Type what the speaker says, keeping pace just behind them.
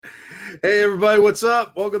Hey everybody, what's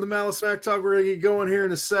up? Welcome to Malice Smack Talk. We're gonna get going here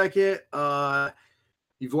in a second.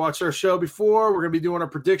 You've watched our show before. We're gonna be doing a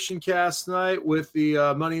prediction cast tonight with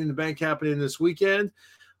the Money in the Bank happening this weekend.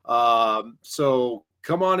 So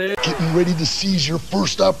come on in. Getting ready to seize your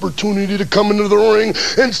first opportunity to come into the ring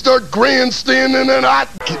and start grandstanding and hot.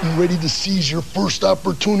 Getting ready to seize your first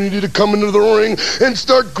opportunity to come into the ring and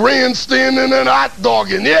start grandstanding and hot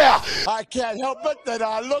dogging. Yeah. I can't help it that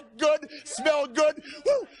I look good, smell good,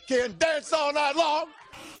 can dance all night long.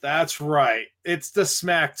 That's right. It's the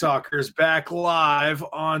Smack Talkers back live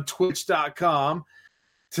on Twitch.com.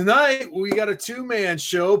 Tonight, we got a two-man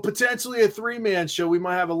show, potentially a three-man show. We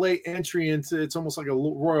might have a late entry into it's almost like a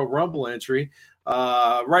Royal Rumble entry.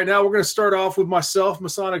 Right now, we're going to start off with myself,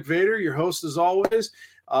 Masonic Vader, your host as always.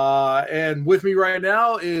 And with me right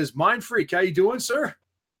now is Mind Freak. How you doing, sir?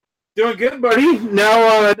 Doing good, buddy.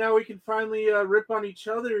 Now we can finally rip on each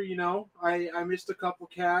other. You know, I missed a couple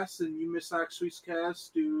casts, and you missed last week's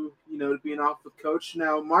cast due, to being off with Coach.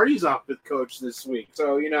 Now Marty's off with Coach this week,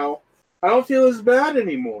 so I don't feel as bad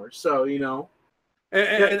anymore. So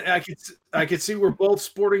and I could see we're both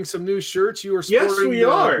sporting some new shirts. You are sporting yes, we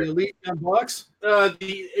are. The Elite Young Bucks.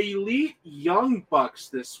 The Elite Young Bucks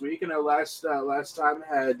this week. I know last time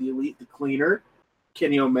had the Elite the Cleaner,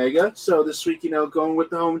 Kenny Omega. So this week, going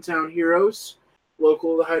with the hometown heroes,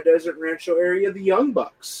 local to the High Desert Rancho area, the Young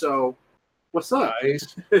Bucks. So what's up?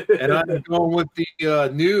 Nice. And I'm going with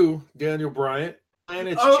the new Daniel Bryant,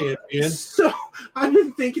 Planet's champion. So I've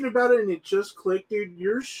been thinking about it, and it just clicked, dude.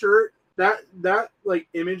 Your shirt, that like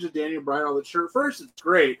image of Daniel Bryan on the shirt. First, it's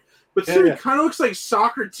great, but it kind of looks like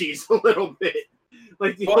Socrates a little bit.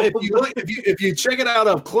 Like if you check it out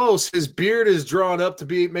up close, his beard is drawn up to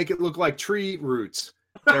make it look like tree roots.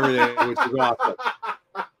 Everything, which is awesome.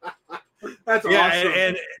 That's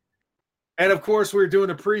awesome. And of course, we're doing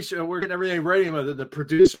a pre-show. We're getting everything ready. The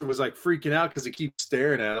producer was like freaking out because he keeps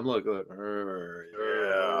staring at him. Look.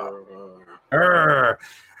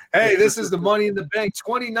 Hey, this is the Money in the Bank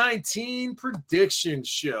 2019 prediction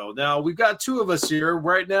show. Now, we've got two of us here.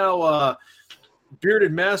 Right now,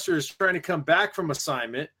 Bearded Master is trying to come back from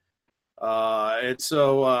assignment. And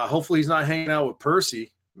so hopefully he's not hanging out with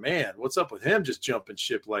Percy. Man, what's up with him just jumping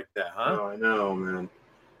ship like that, huh? Oh, I know, man.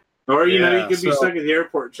 Or, you could be stuck at the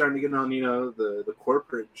airport trying to get on, the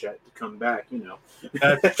corporate jet to come back,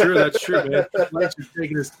 That's true, man. He's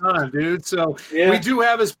taking his time, dude. So we do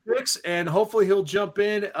have his picks, and hopefully he'll jump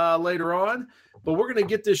in later on. But we're going to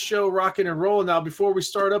get this show rocking and rolling. Now, before we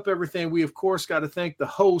start up everything, we, of course, got to thank the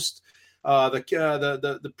host,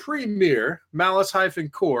 the premier,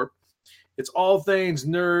 Malice-Corp. It's all things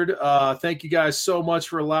nerd. Thank you guys so much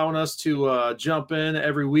for allowing us to jump in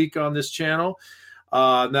every week on this channel.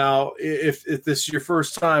 Now, if this is your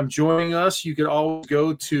first time joining us, you can always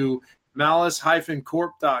go to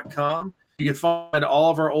malice-corp.com. You can find all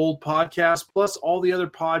of our old podcasts, plus all the other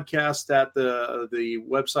podcasts that the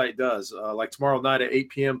website does. Like tomorrow night at 8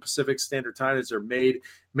 p.m. Pacific Standard Time is their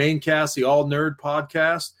main cast, the All Nerd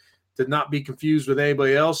podcast. To not be confused with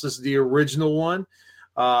anybody else, this is the original one.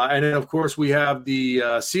 And then, of course, we have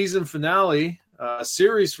the season finale,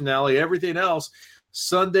 series finale, everything else,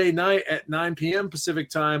 Sunday night at 9 p.m. Pacific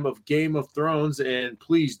time of Game of Thrones. And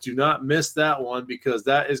please do not miss that one, because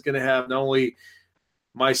that is going to have not only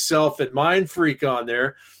myself and Mind Freak on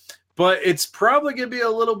there, but it's probably going to be a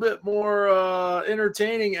little bit more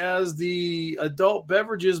entertaining, as the adult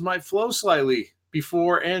beverages might flow slightly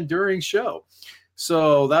before and during show.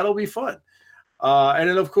 So that'll be fun. And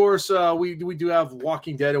then, of course, we do have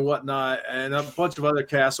Walking Dead and whatnot, and a bunch of other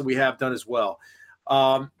casts that we have done as well.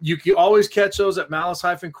 You can always catch those at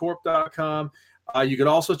malice-corp.com. You can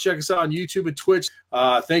also check us out on YouTube and Twitch.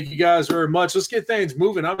 Thank you guys very much. Let's get things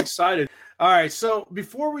moving. I'm excited. All right, so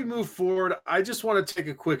before we move forward, I just want to take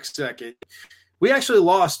a quick second. We actually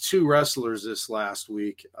lost two wrestlers this last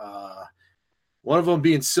week. One of them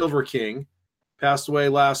being Silver King. Passed away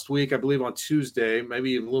last week, I believe on Tuesday, maybe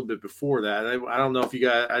even a little bit before that. I don't know if you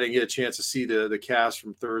guys, I didn't get a chance to see the cast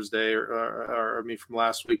from Thursday or from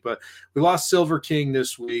last week, but we lost Silver King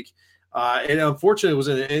this week. And unfortunately, it was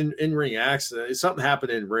an in-ring accident. Something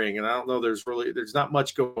happened in ring, and I don't know. There's not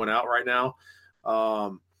much going out right now.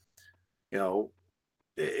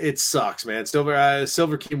 It sucks, man.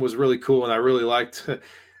 Silver King was really cool, and I really liked.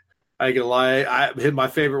 I ain't gonna lie. My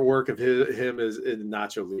favorite work of him is in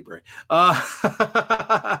Nacho Libre.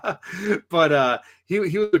 But he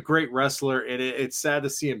was a great wrestler, and it's sad to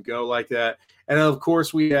see him go like that. And of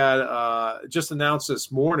course, we had just announced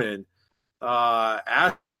this morning,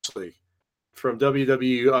 Ashley from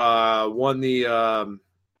WWE won the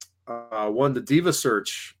won the Diva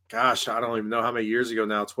Search. Gosh, I don't even know how many years ago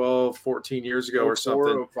now, 12, 14 years ago or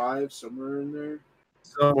something. 5, somewhere in there.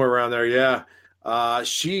 Somewhere around there, yeah.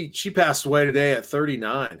 She passed away today at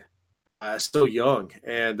 39. Still young.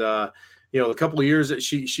 And, the couple of years that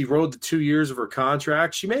she rode the 2 years of her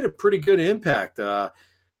contract, she made a pretty good impact.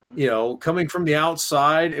 Coming from the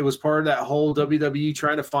outside, it was part of that whole WWE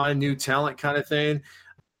trying to find new talent kind of thing.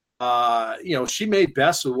 She made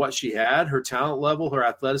best with what she had. Her talent level, her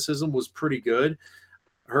athleticism was pretty good.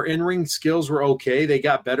 Her in-ring skills were okay. They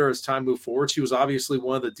got better as time moved forward. She was obviously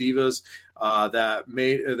one of the divas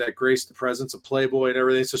that graced the presence of Playboy and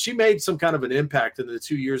everything. So she made some kind of an impact in the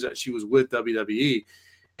 2 years that she was with WWE.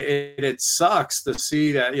 And it sucks to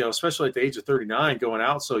see that, especially at the age of 39, going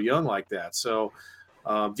out so young like that. So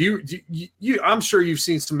I'm sure you've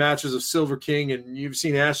seen some matches of Silver King and you've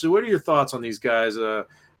seen Ashley. What are your thoughts on these guys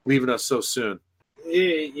leaving us so soon?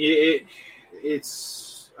 It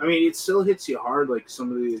still hits you hard, like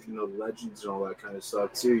some of the legends and all that kind of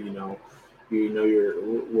stuff too.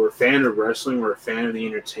 We're a fan of wrestling, we're a fan of the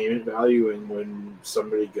entertainment value, and when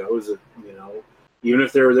somebody goes, even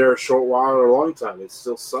if they're there a short while or a long time, it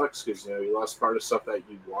still sucks because you lost part of stuff that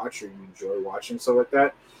you watch or you enjoy watching, stuff like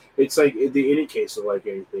that. It's like any case of like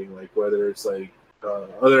anything, like whether it's like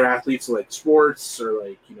other athletes like sports or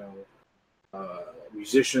like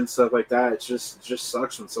musicians, stuff like that. It just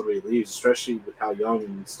sucks when somebody leaves, especially with how young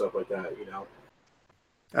and stuff like that.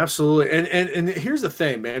 Absolutely. And here's the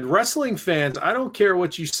thing, man. Wrestling fans, I don't care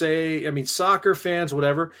what you say. I mean, soccer fans,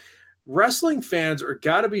 whatever. Wrestling fans are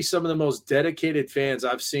got to be some of the most dedicated fans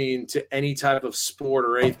I've seen to any type of sport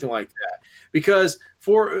or anything like that. Because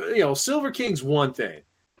for Silver King's one thing.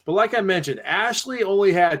 But like I mentioned, Ashley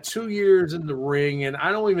only had 2 years in the ring, and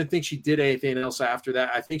I don't even think she did anything else after that.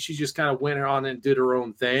 I think she just kind of went on and did her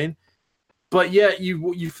own thing. But yet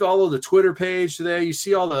you follow the Twitter page today, you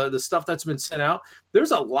see all the stuff that's been sent out.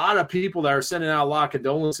 There's a lot of people that are sending out a lot of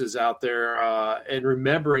condolences out there and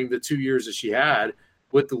remembering the 2 years that she had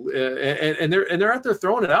with and they're out there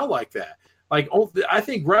throwing it out like that. Like, I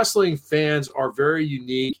think wrestling fans are very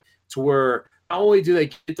unique to where not only do they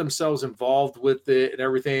get themselves involved with it and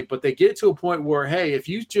everything, but they get to a point where, hey, if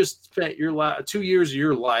you just spent your 2 years of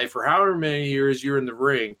your life or however many years you're in the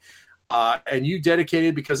ring, and you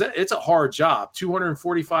dedicated, because it's a hard job,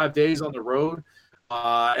 245 days on the road,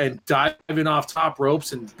 and diving off top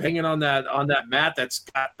ropes and banging on that mat that's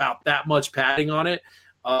got about that much padding on it,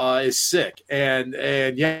 is sick. And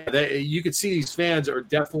you could see these fans are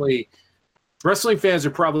definitely. Wrestling fans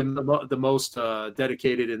are probably the most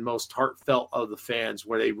dedicated and most heartfelt of the fans,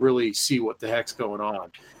 where they really see what the heck's going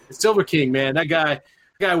on. Silver King, man, that guy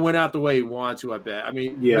went out the way he wanted to, I bet. I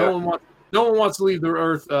mean, yeah. No one wants to leave the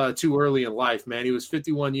earth too early in life, man. He was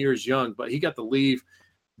 51 years young, but he got to leave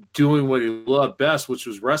doing what he loved best, which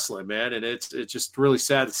was wrestling, man. And it's just really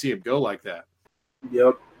sad to see him go like that.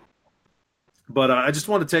 Yep. But I just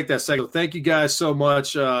want to take that second. Thank you guys so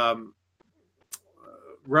much.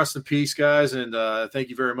 Rest in peace, guys, and thank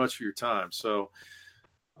you very much for your time. So,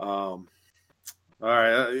 all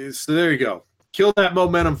right, so there you go. Kill that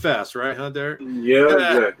momentum fast, right, huh, Derek?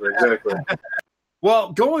 Yeah, exactly.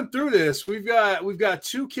 Well, going through this, we've got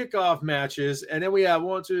 2 kickoff matches, and then we have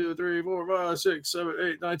 1, 2, 3, 4, 5, 6, 7,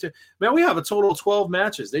 8, 9, 10. Man, we have a total of 12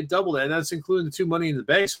 matches. They doubled it, and that's including the 2 Money in the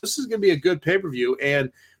Bank. So this is going to be a good pay-per-view,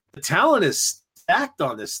 and the talent is stacked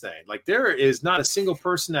on this thing. Like, there is not a single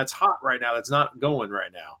person that's hot right now that's not going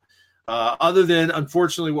right now. Other than,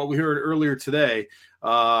 unfortunately, what we heard earlier today,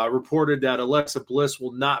 reported that Alexa Bliss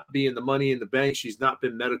will not be in the Money in the Bank. She's not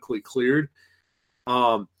been medically cleared.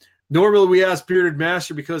 Normally we ask Bearded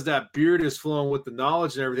Master because that beard is flowing with the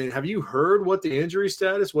knowledge and everything. Have you heard what the injury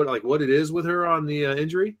status, what it is with her on the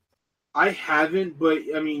injury? I haven't, but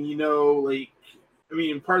I mean,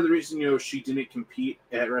 part of the reason, she didn't compete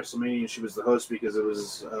at WrestleMania and she was the host because it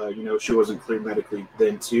was, she wasn't cleared medically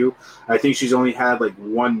then too. I think she's only had like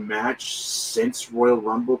 1 match since Royal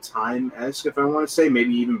Rumble time-esque, if I want to say,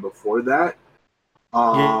 maybe even before that.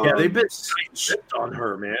 Yeah, they've been shipped on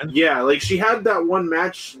her, man. Yeah, like she had that 1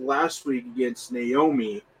 match last week against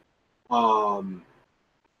Naomi, with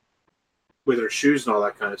her shoes and all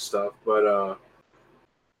that kind of stuff. But other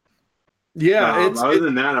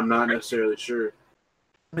than that, I'm not necessarily sure.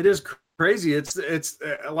 It is crazy. It's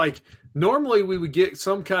like normally we would get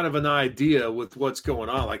some kind of an idea with what's going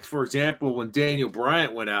on. Like, for example, when Daniel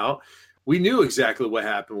Bryant went out, we knew exactly what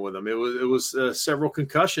happened with him. It was several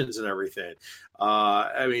concussions and everything.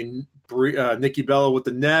 Nikki Bella with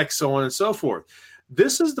the neck, so on and so forth.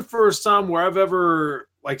 This is the first time where I've ever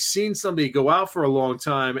seen somebody go out for a long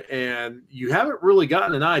time and you haven't really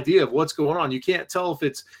gotten an idea of what's going on. You can't tell if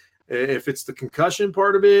it's If it's the concussion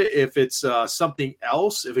part of it, if it's something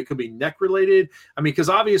else, if it could be neck related. I mean, because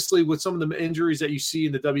obviously with some of the injuries that you see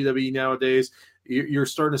in the WWE nowadays, you're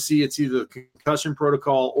starting to see it's either the concussion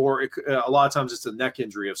protocol or a lot of times it's a neck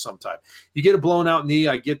injury of some type. You get a blown out knee,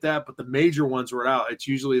 I get that, but the major ones were out. It's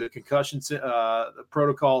usually the concussion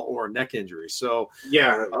protocol or a neck injury. So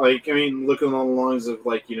yeah, like I mean, looking along the lines of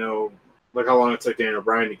like like how long it took Daniel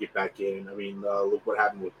Bryan to get back in. I mean, look what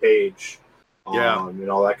happened with Paige, and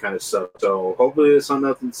all that kind of stuff. So hopefully it's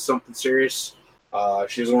not something serious.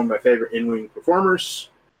 She's one of my favorite in-ring performers.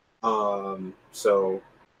 So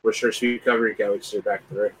wish her speed recovery. Can't wait to see her back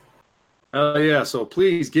in the ring. Yeah, so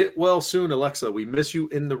please get well soon, Alexa. We miss you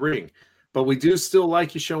in the ring, but we do still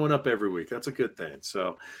like you showing up every week. That's a good thing.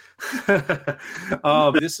 So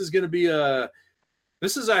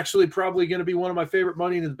this is actually probably going to be one of my favorite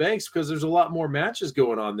Money in the Banks because there's a lot more matches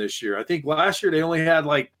going on this year. I think last year they only had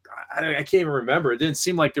I can't even remember. It didn't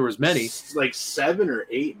seem like there was many. Like 7 or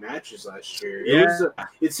 8 matches last year. Yeah.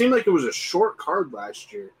 It seemed like it was a short card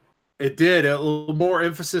last year. It did. A little more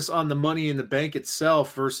emphasis on the Money in the Bank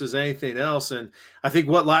itself versus anything else. And I think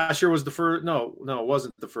last year was the first. No, it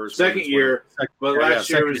wasn't the first. Second year, but last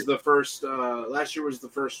year was the first. Last year was the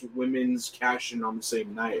first women's cash in on the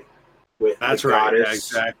same night with that's the right. Goddess, Yeah,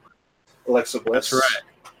 exactly. Alexa Bliss. That's right.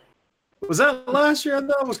 Was that last year?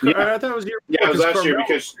 No, I thought it was year. Yeah, it was last year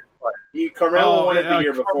because Carmelo won it the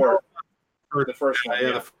year before. The first one.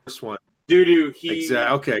 Yeah, the first one. Due to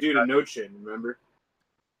Nochin, remember?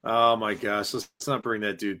 Oh my gosh, let's not bring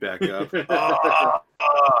that dude back up.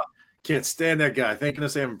 Can't stand that guy. Thank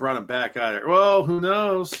goodness they haven't brought him back either. Well, who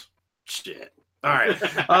knows? Shit. All right.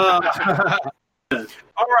 All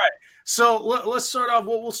right. So let's start off.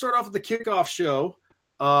 We'll start off with the kickoff show.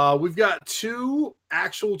 We've got 2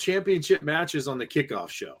 actual championship matches on the kickoff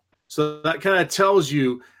show. So that kind of tells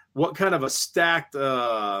you what kind of a stacked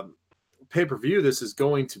pay-per-view this is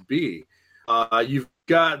going to be. You've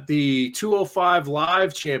got the 205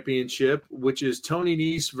 Live Championship, which is Tony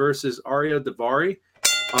Nese versus Ariya Daivari.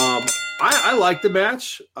 I like the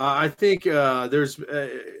match. I think there's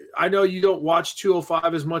I know you don't watch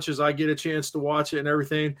 205 as much as I get a chance to watch it and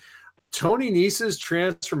everything. Tony Nese's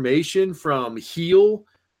transformation from heel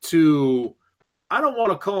to, I don't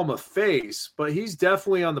want to call him a face, but he's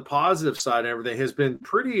definitely on the positive side and everything, has been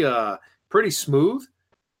pretty smooth.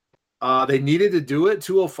 They needed to do it.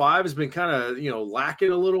 205 has been kind of,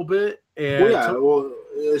 lacking a little bit. And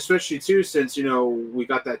especially too, since, we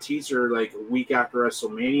got that teaser like a week after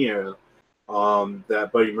WrestleMania, that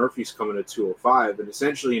Buddy Murphy's coming to 205. And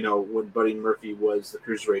essentially, when Buddy Murphy was the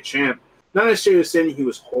Cruiserweight champ, not necessarily saying he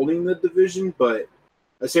was holding the division, but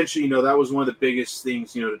essentially, that was one of the biggest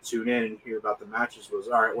things, to tune in and hear about the matches was,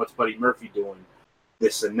 all right, what's Buddy Murphy doing?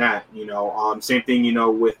 This and that, same thing,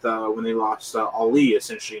 with when they lost Ali,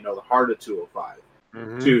 essentially, the heart of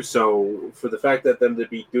 205 too. So for the fact that them to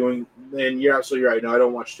be doing, and you're absolutely right. I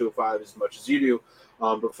don't watch 205 as much as you do,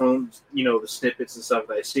 but from the snippets and stuff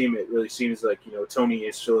that I see, it really seems like Tony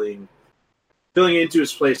is filling into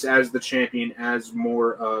his place as the champion, as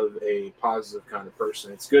more of a positive kind of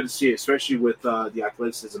person. It's good to see, especially with the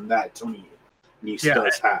athleticism that Tony Nese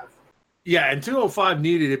does have. Yeah, and 205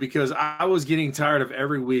 needed it because I was getting tired of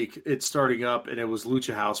every week it starting up and it was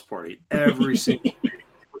Lucha House Party every single week. It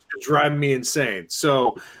was driving me insane.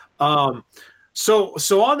 So on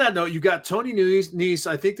that note, you got Tony Nese.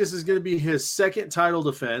 I think this is going to be his second title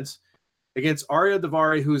defense against Ariya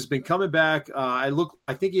Daivari, who's been coming back. I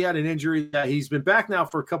think he had an injury that he's been back now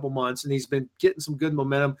for a couple months, and he's been getting some good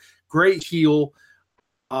momentum. Great heel.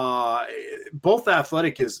 Both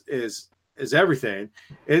athletic is everything.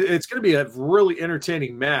 It's going to be a really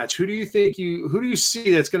entertaining match. Who do you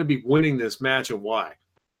see that's going to be winning this match and why?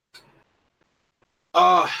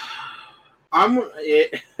 And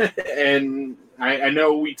I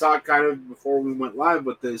know we talked kind of before we went live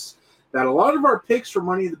with this, that a lot of our picks for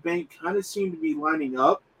Money in the Bank kind of seem to be lining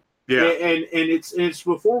up. Yeah. And it's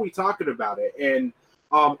before we talking about it. And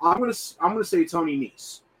I'm gonna say Tony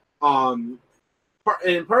Nese.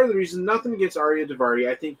 And part of the reason, nothing against Ariya Daivari,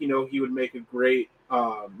 I think he would make a great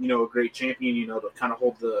a great champion, to kind of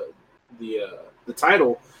hold the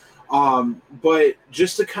title. But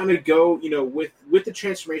just to kind of go, with the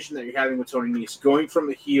transformation that you're having with Tony Nese, going from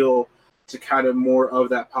the heel to kind of more of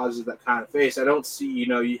that positive, that kind of face. I don't see,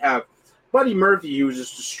 you have Buddy Murphy, who was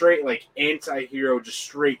just a straight like anti-hero, just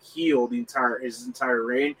straight heel his entire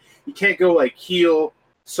reign. You can't go like heel,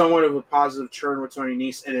 somewhat of a positive turn with Tony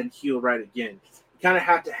Nese, and then heel right again. Kind of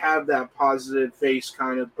have to have that positive face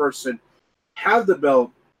kind of person have the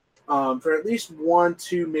belt for at least 1,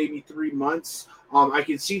 2, maybe 3 months. I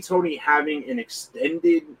can see Tony having an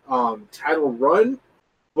extended title run,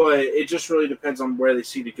 But it just really depends on where they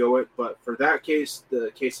see to go it. But for that case,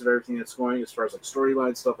 the case of everything that's going as far as like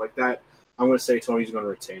storyline stuff like that, I'm going to say Tony's going to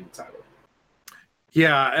retain the title.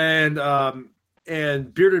 Yeah,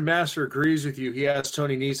 and Bearded Master agrees with you. He has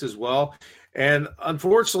Tony Nese as well. And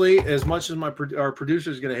unfortunately, as much as our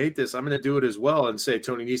producer is going to hate this, I'm going to do it as well and say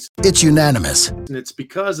Tony Nese. It's unanimous. And it's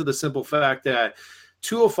because of the simple fact that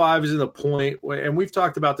 205 is in a point, and we've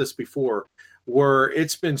talked about this before, where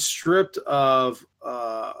it's been stripped of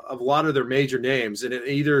a lot of their major names, and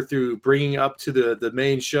either through bringing up to the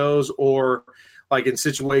main shows or like in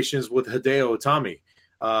situations with Hideo Itami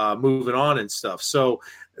moving on and stuff. So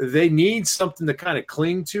they need something to kind of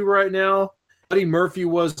cling to right now. Buddy Murphy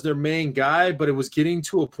was their main guy, but it was getting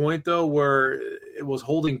to a point, though, where it was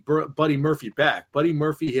holding Buddy Murphy back. Buddy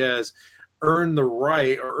Murphy has earned the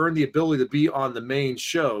right or earned the ability to be on the main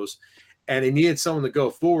shows, and they needed someone to go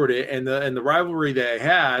forward it. And the rivalry they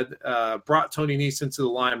had brought Tony Nese into the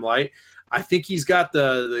limelight. I think he's got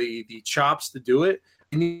the chops to do it,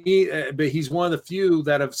 but he's one of the few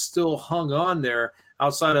that have still hung on there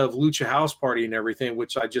outside of Lucha House Party and everything,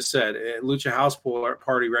 which I just said. Lucha House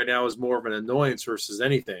Party right now is more of an annoyance versus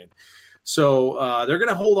anything. So they're going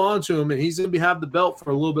to hold on to him, and he's going to have the belt for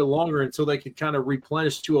a little bit longer until they can kind of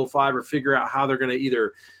replenish 205 or figure out how they're going to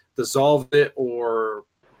either dissolve it or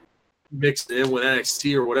mix it in with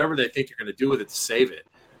NXT or whatever they think they're going to do with it to save it.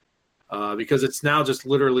 Because it's now just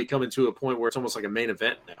literally coming to a point where it's almost like a main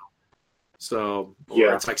event now. So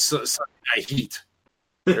yeah, it's like Sunday Night Heat.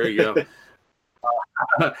 There you go.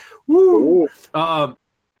 Woo.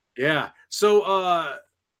 Yeah. So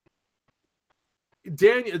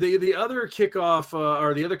Daniel, the other kickoff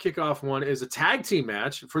or the other kickoff one is a tag team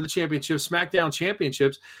match for the championship, SmackDown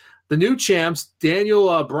championships. The new champs,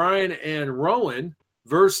 Daniel Bryan and Rowan,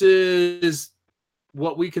 versus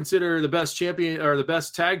what we consider the best champion or the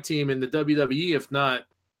best tag team in the WWE, if not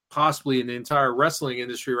possibly in the entire wrestling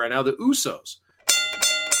industry right now, the Usos.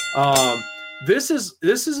 This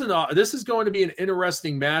is going to be an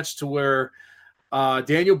interesting match to where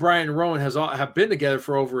Daniel Bryan and Rowan have been together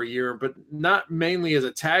for over a year, but not mainly as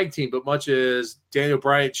a tag team, but much as Daniel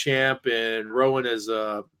Bryan champ and Rowan as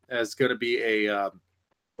going to be a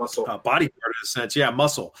muscle bodyguard in a sense. Yeah,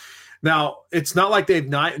 muscle. Now, it's not like they've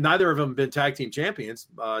neither of them been tag team champions.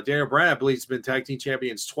 Daniel Bryan, I believe, has been tag team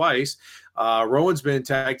champions twice. Rowan's been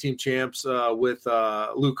tag team champs with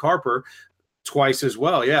Luke Harper twice as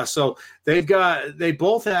well. Yeah, so they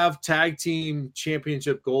both have tag team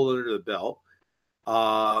championship gold under the belt.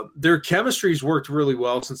 Their chemistry's worked really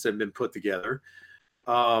well since they've been put together.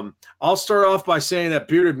 I'll start off by saying that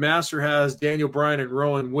Bearded Master has Daniel Bryan and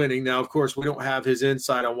Rowan winning. Now, of course, we don't have his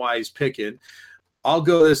insight on why he's picking. I'll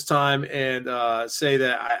go this time and say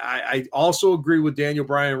that I also agree with Daniel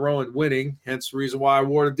Bryan and Rowan winning, hence the reason why I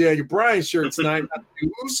wore the Daniel Bryan shirt tonight, not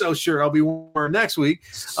the Uso shirt I'll be wearing next week.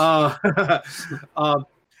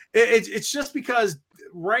 It's just because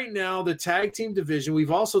right now the tag team division,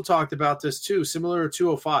 we've also talked about this too, similar to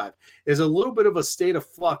 205, is a little bit of a state of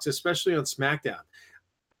flux, especially on SmackDown.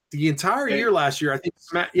 The entire year last year, I think,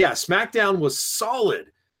 SmackDown was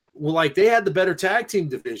solid. Well, like they had the better tag team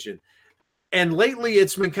division. And lately,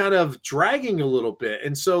 it's been kind of dragging a little bit,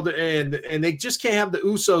 and so and they just can't have the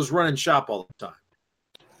Usos running shop all the time.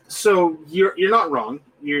 So you're not wrong.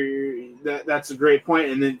 That's a great point,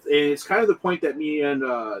 and it's kind of the point that me and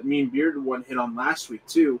Bearded One hit on last week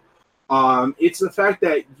too. It's the fact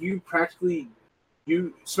that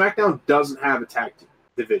SmackDown doesn't have a tag team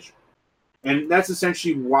division, and that's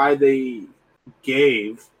essentially why they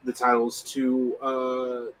gave the titles to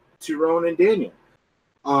Rowan and Daniel.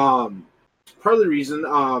 Part of the reason,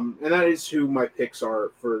 and that is who my picks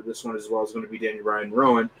are for this one as well, is going to be Daniel Bryan and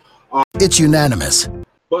Rowan. It's unanimous.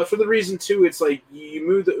 But for the reason, too, it's like you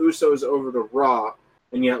move the Usos over to Raw,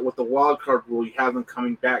 and yet with the wild card rule, you have them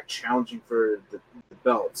coming back challenging for the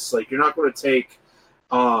belts. Like, you're not going to take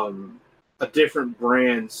a different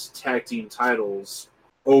brand's tag team titles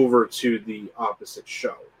over to the opposite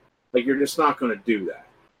show. Like, you're just not going to do that.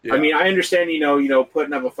 Yeah. I mean, I understand,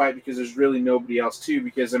 putting up a fight because there's really nobody else, too,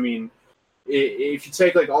 because, I mean, if you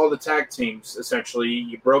take, like, all the tag teams, essentially,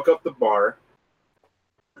 you broke up the bar.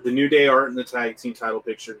 The New Day aren't in the tag team title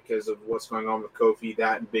picture because of what's going on with Kofi,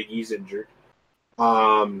 that, and Big E's injured.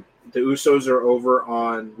 The Usos are over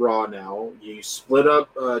on Raw now. You split up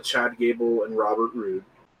Chad Gable and Robert Roode.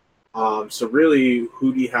 So really,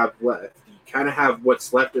 who do you have left? You kind of have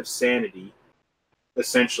what's left of Sanity,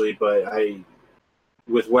 essentially, but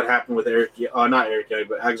with what happened with not Eric Young,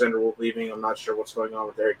 but Alexander Wolf leaving, I'm not sure what's going on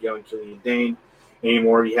with Eric Young, Killian Dane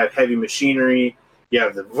anymore. You have Heavy Machinery. you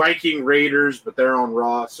have the Viking Raiders, but they're on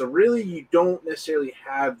Raw. So really, you don't necessarily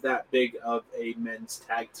have that big of a men's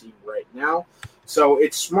tag team right now. So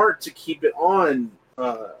it's smart to keep it on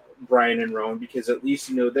Bryan and Rowan, because at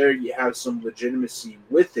least, there you have some legitimacy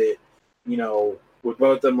with it, with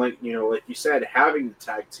both of them, like you said, having the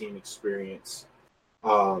tag team experience.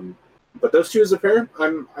 But those two as a pair,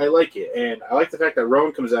 I like it. And I like the fact that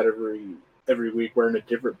Rowan comes out every week wearing a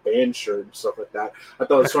different band shirt and stuff like that. I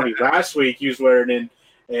thought it was funny. Last week he was wearing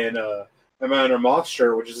an Amanda Moth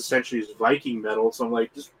shirt, which is essentially his Viking medal. So I'm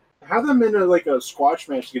like, just have them in a squash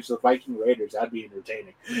match against the Viking Raiders. That'd be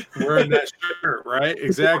entertaining. Wearing that shirt, right?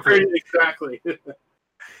 Exactly. Exactly.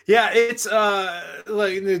 Yeah, it's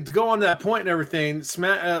like to go on that point and everything.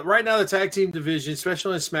 Right now, the tag team division,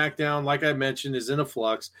 especially in SmackDown, like I mentioned, is in a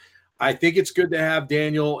flux. I think it's good to have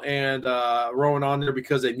Daniel and Rowan on there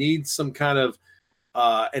because they need some kind of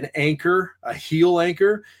an anchor, a heel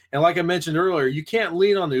anchor. And like I mentioned earlier, you can't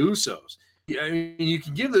lean on the Usos. I mean, you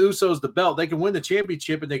can give the Usos the belt. They can win the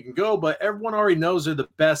championship and they can go, but everyone already knows they're the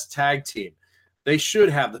best tag team. They should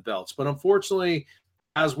have the belts. But unfortunately,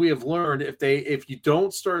 as we have learned, if you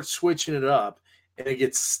don't start switching it up and it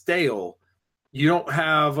gets stale, you don't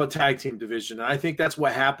have a tag team division. And I think that's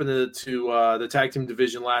what happened to the tag team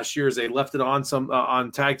division last year is they left it on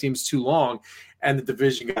on tag teams too long and the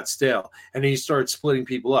division got stale. And then you start splitting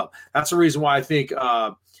people up. That's the reason why I think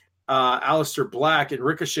Aleister Black and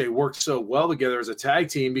Ricochet worked so well together as a tag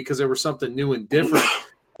team, because there was something new and different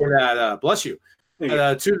for that. Bless you. 2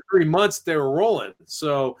 to 3 months they were rolling.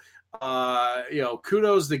 So,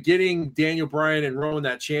 kudos to getting Daniel Bryan and Rowan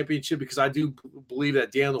that championship, because I do believe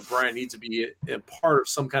that Daniel Bryan needs to be a part of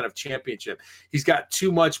some kind of championship. He's got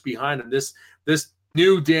too much behind him. This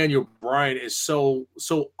new Daniel Bryan is so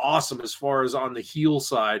awesome as far as on the heel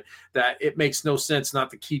side that it makes no sense not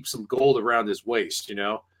to keep some gold around his waist,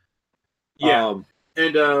 Yeah.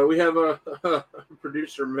 And we have a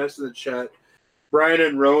producer mess in the chat. Bryan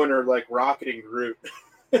and Rowan are like Rocket and Groot.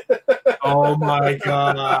 Oh my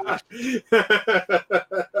god!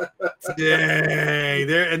 Dang!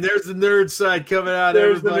 There's the nerd side coming out.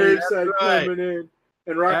 There's the nerd side coming in,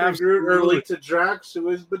 and Rocket and Groot are linked to Drax, who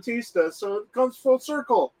is Batista. So it comes full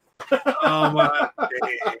circle. Oh my!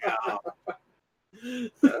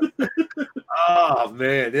 Oh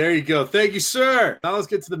man! There you go. Thank you, sir. Now let's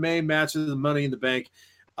get to the main match of the Money in the Bank.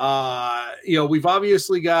 We've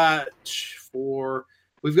obviously got four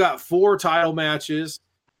title matches.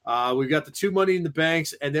 We've got the 2 Money in the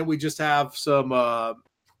Banks, and then we just have some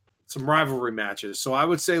rivalry matches. So I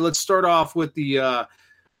would say let's start off with the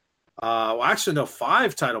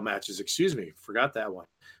 5 title matches. Excuse me, forgot that one.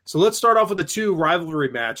 So let's start off with the 2 rivalry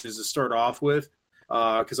matches to start off with,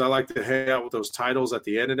 because I like to hang out with those titles at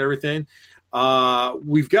the end and everything.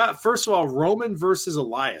 We've got, first of all, Roman versus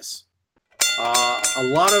Elias. A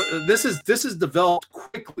lot of this is developed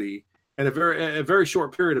quickly in a very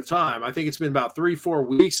short period of time. I think it's been about 3-4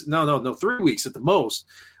 weeks. No, 3 weeks at the most,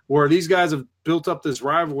 where these guys have built up this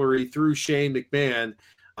rivalry through Shane McMahon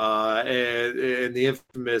and the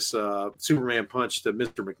infamous Superman punch to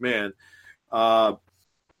Mr. McMahon.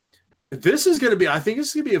 This is going to be, I think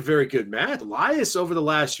it's going to be a very good match. Elias, over the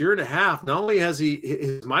last year and a half, not only has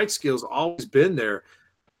his mic skills always been there,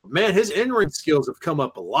 man, his in-ring skills have come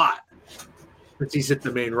up a lot since he's hit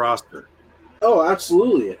the main roster. Oh,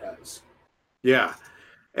 absolutely it has. Yeah.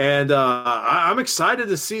 And I'm excited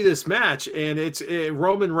to see this match. And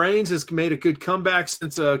Roman Reigns has made a good comeback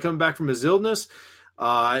since coming back from his illness.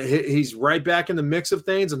 He's right back in the mix of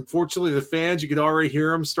things. Unfortunately, the fans, you could already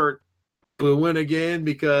hear them start booing again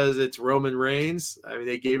because it's Roman Reigns. I mean,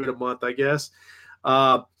 they gave it a month, I guess.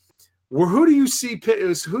 Who do you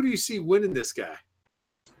see winning this guy?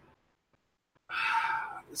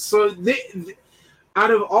 So out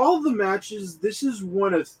of all the matches, this is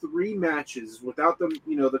one of 3 matches without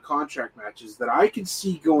the contract matches that I could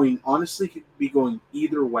see could be going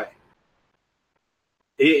either way.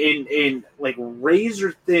 In like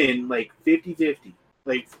razor thin, like 50-50,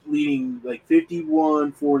 like leading like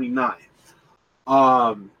 51-49.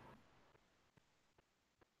 I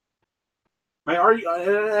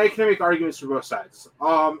can make arguments for both sides.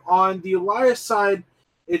 On the Elias side,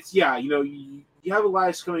 it's you have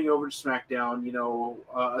Elias coming over to SmackDown,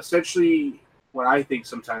 essentially what I think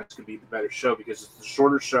sometimes could be the better show because it's a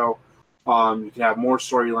shorter show. You can have more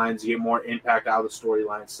storylines, you get more impact out of the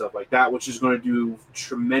storyline, stuff like that, which is going to do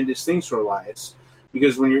tremendous things for Elias.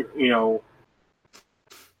 Because when you're,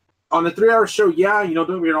 on the 3-hour show, don't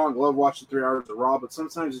get me wrong, I love watching 3 hours of Raw, but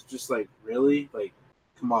sometimes it's just like, really? Like,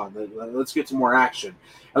 come on, let's get to more action.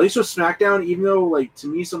 At least with SmackDown, even though, like, to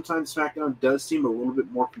me, sometimes SmackDown does seem a little bit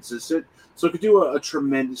more consistent, so it could do a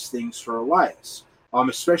tremendous things for Elias.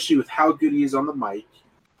 especially with how good he is on the mic,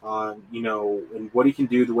 and what he can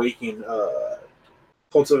do, the way he can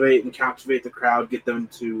cultivate and captivate the crowd, get them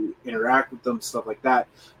to interact with them, stuff like that.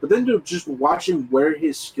 But then just watching where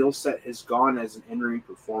his skill set has gone as an in-ring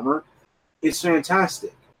performer is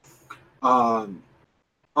fantastic.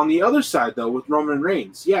 On the other side, though, with Roman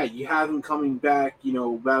Reigns, yeah, you have him coming back,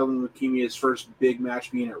 battling leukemia, his first big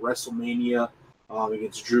match being at WrestleMania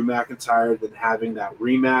against Drew McIntyre, then having that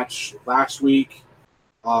rematch last week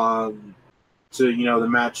to the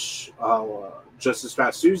match just this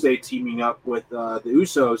past Tuesday, teaming up with the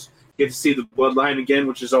Usos. Get to see the bloodline again,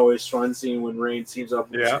 which is always fun, seeing when Reigns teams up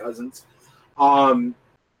with his cousins.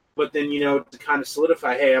 But then, to kind of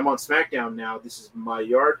solidify, hey, I'm on SmackDown now, this is my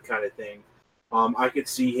yard kind of thing. I could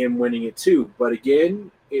see him winning it too. But again,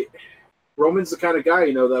 Roman's the kind of guy,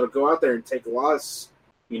 that'll go out there and take a loss,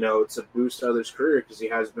 to boost others' career because he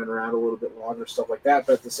has been around a little bit longer, stuff like that.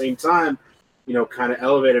 But at the same time, kind of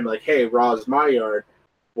elevate him like, hey, Raw is my yard.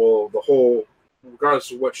 Well, the whole,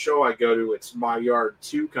 regardless of what show I go to, it's my yard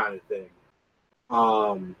too kind of thing.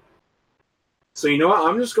 So you know what?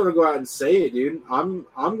 I'm just going to go out and say it, dude. I'm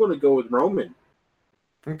going to go with Roman.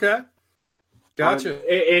 Okay. Gotcha.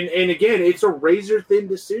 And again, it's a razor-thin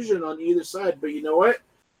decision on either side. But you know what?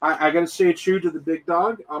 I got to stay true to the big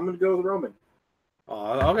dog. I'm going to go with Roman.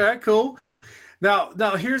 Okay, cool. Now,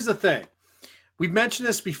 here's the thing. We mentioned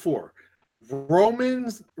this before. Roman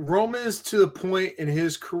is to the point in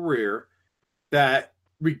his career that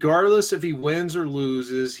regardless if he wins or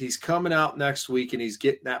loses, he's coming out next week and he's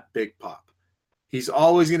getting that big pop. He's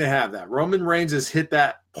always going to have that. Roman Reigns has hit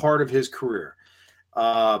that part of his career.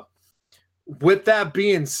 With that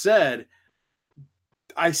being said,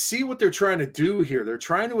 I see what they're trying to do here. They're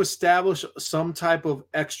trying to establish some type of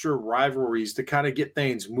extra rivalries to kind of get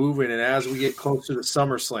things moving. And as we get closer to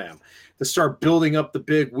SummerSlam, to start building up the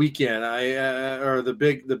big weekend or the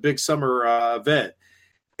big summer event.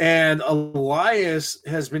 And Elias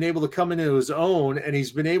has been able to come into his own, and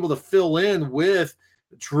he's been able to fill in with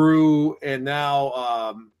Drew and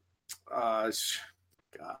now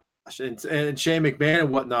and Shane McMahon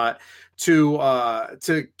and whatnot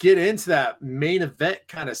to get into that main event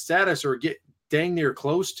kind of status or get dang near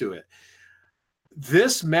close to it.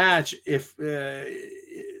 This match, if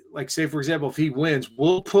like say for example, if he wins,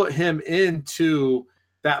 we'll put him into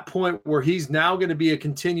that point where he's now going to be a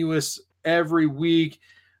continuous every week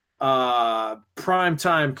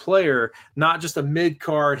primetime player, not just a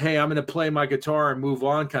mid-card, hey, I'm going to play my guitar and move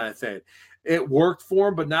on kind of thing. It worked for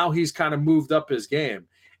him, but now he's kind of moved up his game.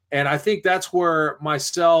 And I think that's where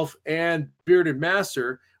myself and Bearded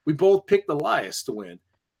Master, we both picked Elias to win.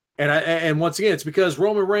 And once again, it's because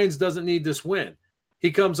Roman Reigns doesn't need this win.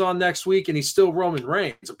 He comes on next week and he's still Roman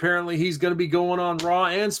Reigns. Apparently he's going to be going on Raw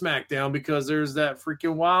and SmackDown because there's that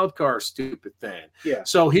freaking wild card stupid thing. Yeah.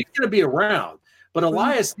 So he's going to be around. But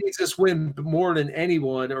Elias needs this win more than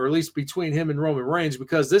anyone, or at least between him and Roman Reigns,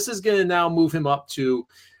 because this is going to now move him up to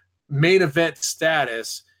main event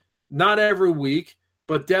status, not every week,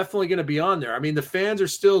 but definitely going to be on there. I mean, the fans are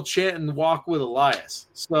still chanting "Walk with Elias."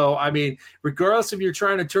 So, I mean, regardless if you're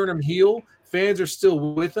trying to turn him heel, fans are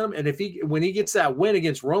still with him. And when he gets that win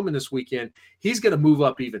against Roman this weekend, he's going to move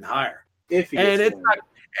up even higher.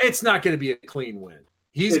 It's not going to be a clean win.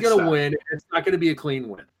 He's going to win. It's not going to be a clean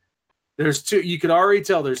win. You can already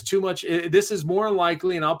tell there's too much. This is more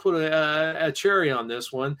likely, and I'll put a cherry on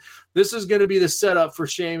this one. This is going to be the setup for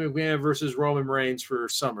Shane McMahon versus Roman Reigns for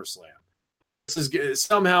SummerSlam.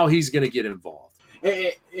 Somehow he's going to get involved.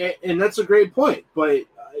 And that's a great point, but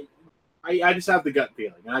I just have the gut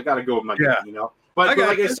feeling, and I got to go with my gut, But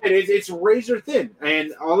like I said, it's razor thin,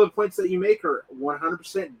 and all the points that you make are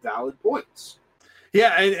 100% valid points.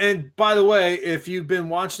 Yeah, and by the way, if you've been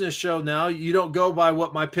watching this show now, you don't go by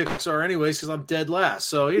what my picks are anyways because I'm dead last.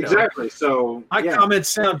 So exactly. So my comments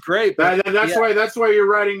sound great. But that's why you're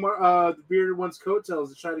riding the Bearded One's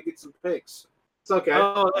coattails to try to get some picks. It's okay.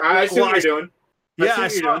 I see what you're doing.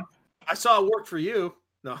 I saw it work for you.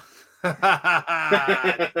 No.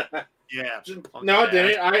 Yeah. No, it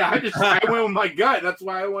didn't. I went with my gut. That's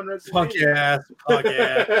why I won WrestleMania. Fuck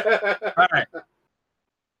yeah. All right.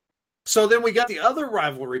 So then we got the other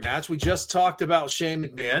rivalry match. We just talked about Shane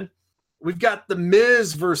McMahon. We've got The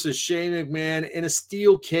Miz versus Shane McMahon in a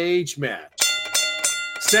steel cage match.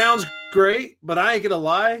 Sounds great, but I ain't gonna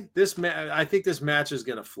lie. I think this match is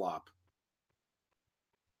gonna flop.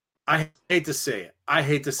 I hate to say it. I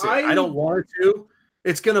don't want it to.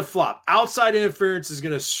 It's gonna flop. Outside interference is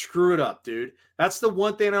gonna screw it up, dude. That's the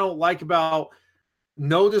one thing I don't like about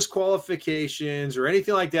no disqualifications or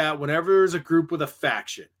anything like that. Whenever there's a group with a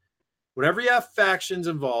faction. Whenever you have factions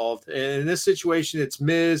involved, and in this situation, it's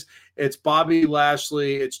Miz it's Bobby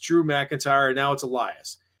Lashley, it's Drew McIntyre, and now it's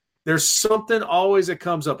Elias. There's something always that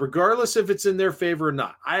comes up, regardless if it's in their favor or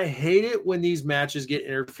not. I hate it when these matches get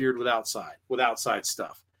interfered with outside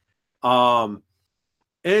stuff. And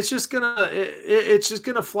it's just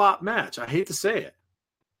gonna flop match. I hate to say it.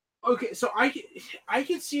 Okay, so I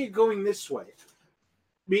can see it going this way.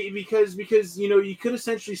 Because you could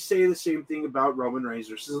essentially say the same thing about Roman Reigns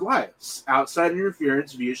versus Elias. Outside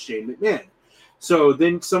interference via Shane McMahon. So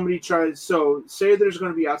then somebody say there's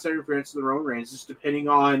going to be outside interference with Roman Reigns, just depending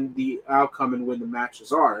on the outcome and when the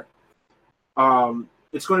matches are.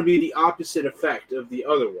 It's going to be the opposite effect of the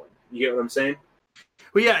other one. You get what I'm saying?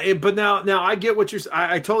 Well, yeah, but now I get what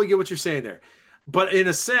I totally get what you're saying there. But in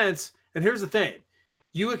a sense, and here's the thing,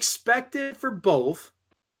 you expect it for both.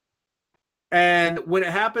 And when it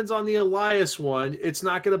happens on the Elias one, it's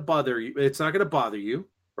not going to bother you. It's not going to bother you,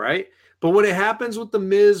 right? But when it happens with the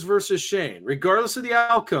Miz versus Shane, regardless of the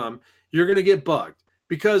outcome, you're going to get bugged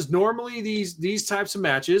because normally these types of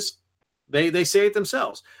matches, they say it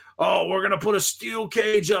themselves. Oh, we're going to put a steel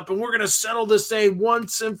cage up and we're going to settle this thing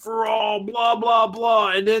once and for all, blah, blah, blah.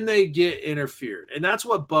 And then they get interfered. And that's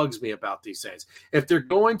what bugs me about these things. If they're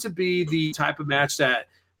going to be the type of match that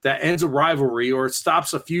ends a rivalry or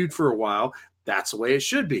stops a feud for a while, that's the way it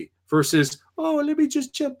should be. Versus, oh, let me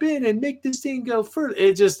just jump in and make this thing go further.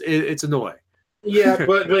 It's annoying. Yeah,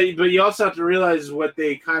 but you also have to realize what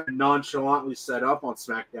they kind of nonchalantly set up on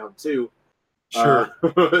SmackDown too. Sure.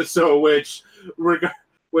 So which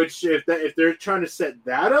if they're trying to set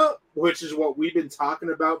that up, which is what we've been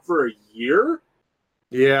talking about for a year.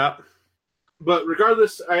 Yeah. But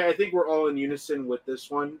regardless, I think we're all in unison with this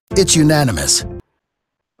one. It's unanimous.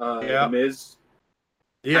 The Miz.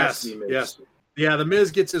 Yes. Yes. Yeah, the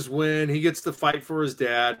Miz gets his win. He gets to fight for his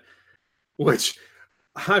dad, which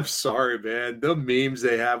I'm sorry, man. The memes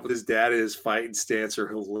they have with his dad and his fighting stance are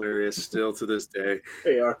hilarious still to this day.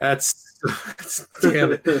 They are. That's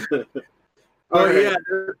damn it. Right.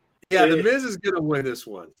 Yeah. The Miz is gonna win this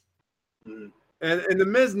one, and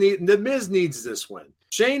the Miz needs this win.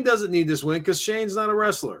 Shane doesn't need this win because Shane's not a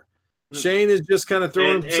wrestler. Shane is just kind of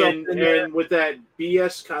throwing himself in there. And with that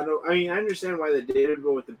BS kind of, I understand why they did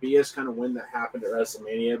go with the BS kind of win that happened at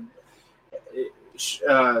WrestleMania.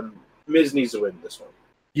 Miz needs to win this one.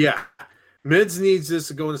 Yeah, Miz needs this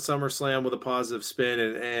to go into SummerSlam with a positive spin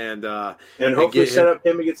and hopefully set up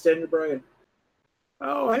him against Daniel Bryan.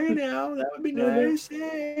 Oh, hey now, that would be nice.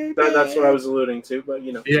 Hey, that's what I was alluding to, but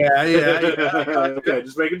you know. Yeah. Okay,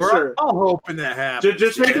 just making sure. I'm hoping that happens.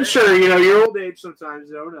 Just making sure, your old age sometimes,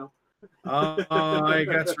 you don't know. Oh, I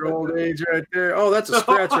got your old age right there. Oh, that's a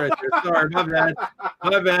scratch right there. Sorry,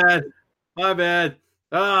 my bad.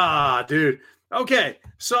 Ah, dude. Okay,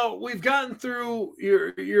 so we've gotten through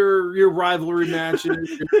your rivalry matches.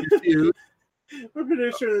 Your feud. Our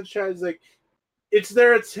producer in the chat is like, it's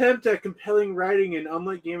their attempt at compelling writing, and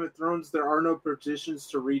unlike Game of Thrones, there are no petitions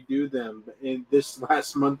to redo them in this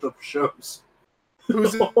last month of shows.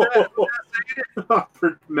 Who's that?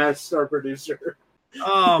 Mess, our producer.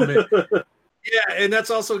 Oh man, yeah, and that's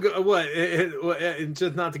also and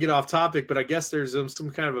just not to get off topic, but I guess there's some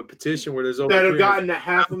kind of a petition where there's over that have gotten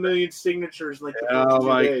 500,000 signatures. Like, oh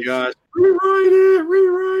my gosh, rewrite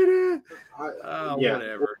it. Yeah,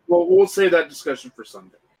 whatever. We'll save that discussion for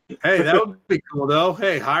Sunday. Hey, that would be cool though.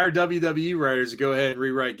 Hey, hire WWE writers to go ahead and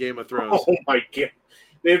rewrite Game of Thrones. Oh my god,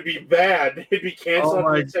 they'd be bad. They'd be canceled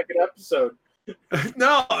on the second episode.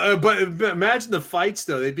 No, but imagine the fights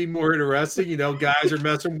though. They'd be more interesting. Guys are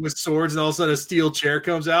messing with swords, and all of a sudden a steel chair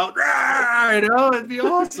comes out. It'd be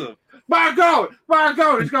awesome. My God,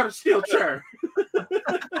 he's got a steel chair.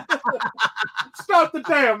 Stop the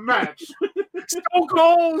damn match. Stone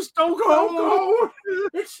Cold.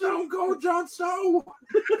 It's Stone Cold John Snow.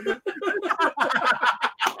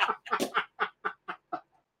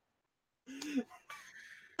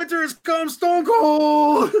 Winter has come, Stone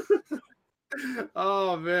Cold.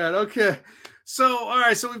 Oh man, okay. So all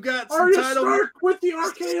right, so we've got some title Stark with the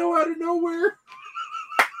RKO out of nowhere.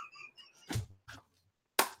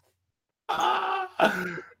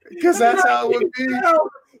 Because that's how it would be.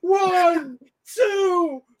 1,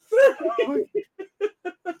 2, 3.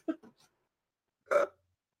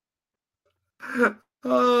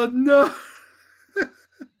 Oh no.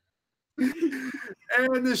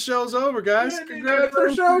 And the show's over, guys. Congrats for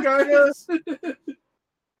the show, guys.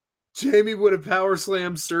 Jamie would have power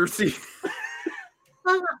slammed Cersei.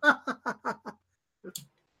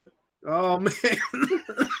 Oh man.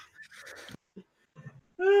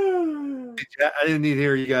 I didn't need to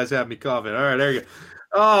hear you guys have me coughing. All right, there you go.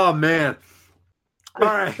 Oh man. All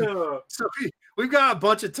right. So we've got a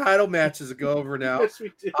bunch of title matches to go over now. Yes,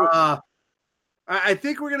 we do. I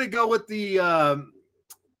think we're going to go with the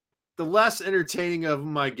less entertaining of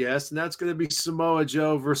them, I guess, and that's going to be Samoa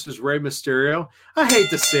Joe versus Rey Mysterio. I hate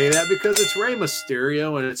to say that because it's Rey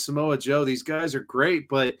Mysterio and it's Samoa Joe. These guys are great,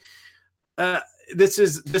 but this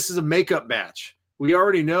is a makeup match. We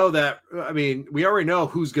already know that. I mean, we already know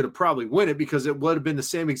who's going to probably win it because it would have been the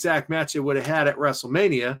same exact match it would have had at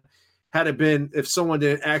WrestleMania had it been if someone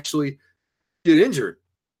didn't actually get injured.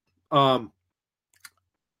 I'm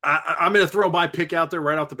going to throw my pick out there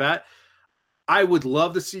right off the bat. I would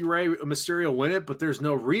love to see Rey Mysterio win it, but there's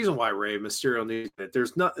no reason why Rey Mysterio needs it.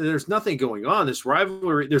 There's nothing going on. This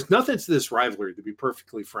rivalry, there's nothing to this rivalry, to be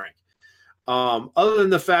perfectly frank. Other than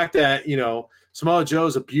the fact that, Samoa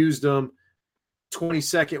Joe's abused him.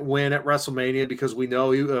 22nd win at WrestleMania because we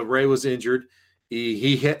know Rey was injured.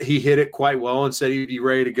 He hit it quite well and said he'd be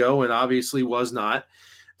ready to go, and obviously was not.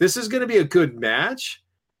 This is going to be a good match.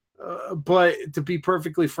 But to be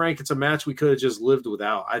perfectly frank, it's a match we could have just lived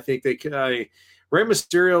without. I think they could. Rey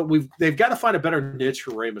Mysterio, they've got to find a better niche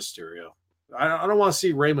for Rey Mysterio. I don't want to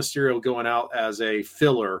see Rey Mysterio going out as a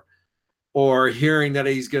filler or hearing that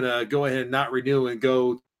he's going to go ahead and not renew and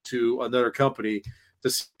go to another company to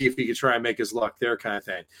see if he could try and make his luck there kind of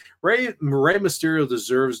thing. Rey Mysterio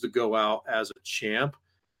deserves to go out as a champ,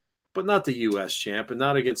 but not the U.S. champ and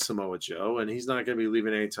not against Samoa Joe, and he's not going to be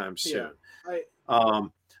leaving anytime soon. Yeah,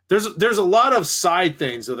 There's a lot of side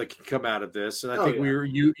things that can come out of this, and I think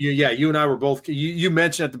you and I were both. You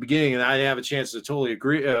mentioned at the beginning, and I have a chance to totally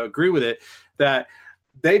agree with it, that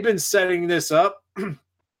they've been setting this up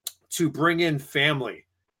to bring in family,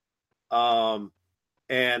 and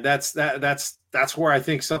that's where I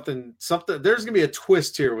think something. There's gonna be a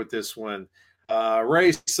twist here with this one.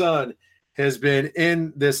 Rey's son has been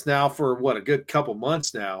in this now for a good couple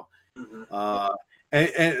months now. Mm-hmm.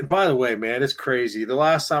 And by the way, man, it's crazy. The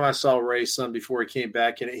last time I saw Rey's son before he came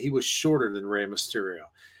back in it, he was shorter than Rey Mysterio.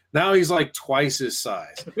 Now he's like twice his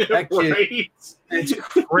size. That kid, it's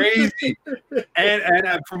crazy.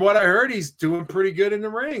 And from what I heard, he's doing pretty good in the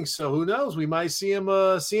ring. So who knows? We might see him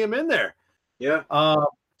in there. Yeah.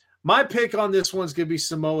 My pick on this one's gonna be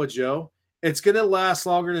Samoa Joe. It's gonna last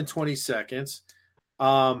longer than 20 seconds.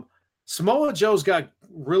 Samoa Joe's got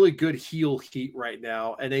really good heel heat right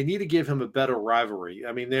now, and they need to give him a better rivalry.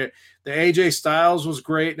 I mean, the AJ Styles was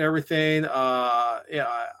great and everything. I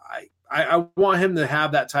want him to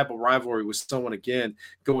have that type of rivalry with someone again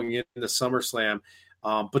going into SummerSlam.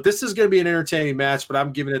 But this is going to be an entertaining match, but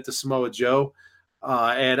I'm giving it to Samoa Joe.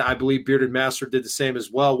 And I believe Bearded Master did the same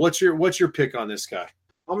as well. What's your pick on this guy?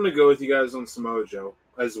 I'm going to go with you guys on Samoa Joe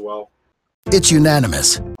as well. It's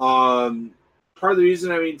unanimous. Part of the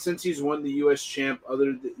reason, I mean, since he's won the U.S. champ,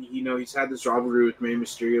 he's had this rivalry with Rey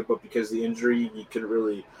Mysterio, but because of the injury, he couldn't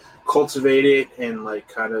really cultivate it and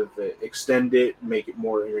kind of extend it, make it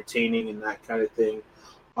more entertaining and that kind of thing.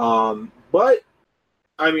 But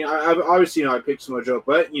I mean, I obviously, I picked Samoa Joe,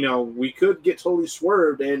 but we could get totally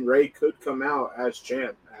swerved and Rey could come out as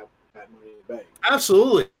champ at Money in the Bank.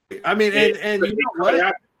 Absolutely. I mean, and you know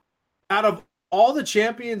what? Out of all the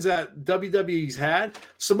champions that WWE's had,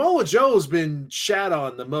 Samoa Joe's been shat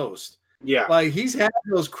on the most. Yeah. Like, he's had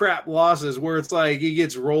those crap losses where it's like he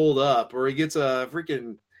gets rolled up or he gets a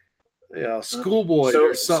freaking schoolboy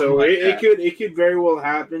or something. So it could very well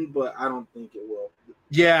happen, but I don't think it will.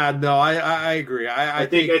 Yeah, no, I agree. I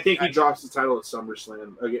think he drops the title at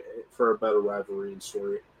SummerSlam for a better rivalry and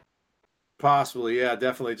story. Possibly, yeah,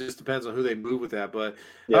 definitely. It just depends on who they move with that. But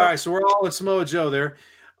all right, so we're all with Samoa Joe there.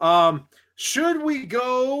 Should we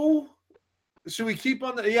keep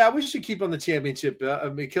on the? Yeah, we should keep on the championship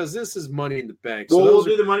because this is Money in the Bank. So we'll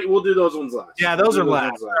do the money. We'll do those ones last. Yeah, those are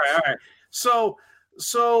last. All right. So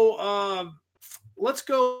let's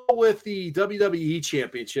go with the WWE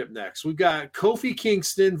Championship next. We've got Kofi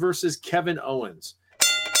Kingston versus Kevin Owens.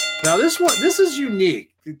 Now this is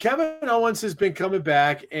unique. Kevin Owens has been coming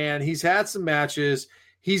back and he's had some matches.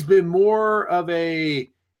 He's been more of a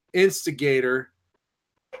instigator.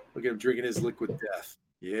 Look at him drinking his liquid death.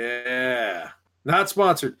 Yeah. Not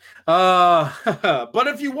sponsored. But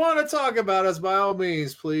if you want to talk about us, by all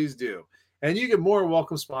means, please do. And you get more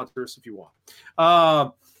welcome sponsors if you want.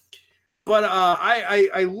 But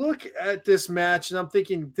I look at this match and I'm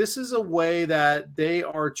thinking this is a way that they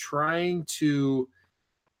are trying to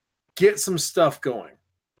get some stuff going.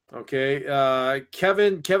 Okay.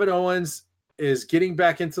 Kevin Owens is getting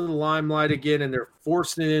back into the limelight again and they're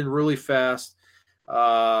forcing it in really fast.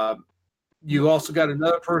 You also got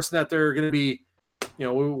another person that they're going to be,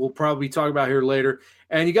 we'll probably talk about here later.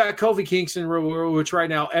 And you got Kofi Kingston, which right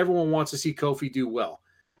now everyone wants to see Kofi do well.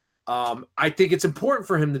 I think it's important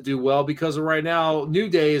for him to do well because right now New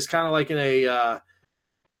Day is kind of like in a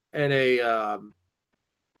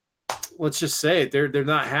let's just say it, they're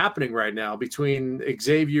not happening right now between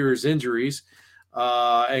Xavier's injuries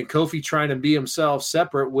and Kofi trying to be himself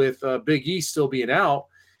separate with Big E still being out.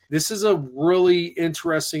 This is a really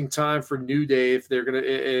interesting time for New Day if they're going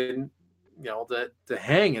to, to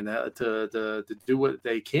hang and to do what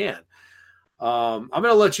they can. I'm going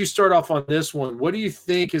to let you start off on this one. What do you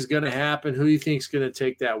think is going to happen? Who do you think is going to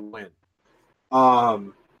take that win?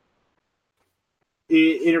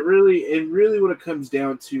 It really what it comes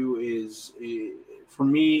down to is, for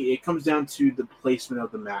me, it comes down to the placement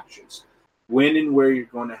of the matches. When and where you're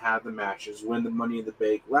going to have the matches, when the Money in the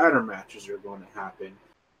Bank ladder matches are going to happen.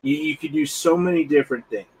 You could do so many different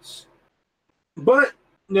things. But,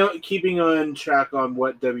 keeping on track on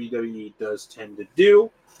what WWE does tend to do,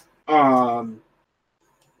 I'm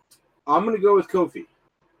going to go with Kofi.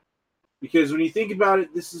 Because when you think about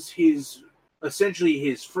it, this is essentially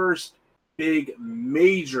his first big,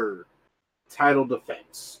 major title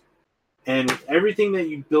defense. And with everything that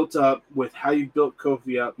you built up, with how you built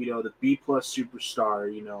Kofi up, the B-plus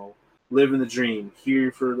superstar, living the dream,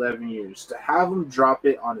 here for 11 years, to have him drop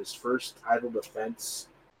it on his first title defense,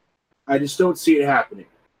 I just don't see it happening.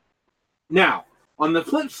 Now, on the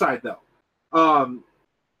flip side, though,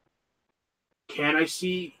 can I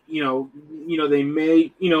see, they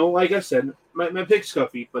may, like I said, my pick's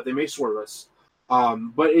Kofi, but they may swerve us.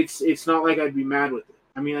 But it's not like I'd be mad with it.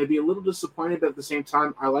 I mean, I'd be a little disappointed, but at the same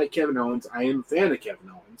time, I like Kevin Owens. I am a fan of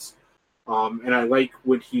Kevin Owens. And I like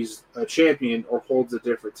when he's a champion or holds a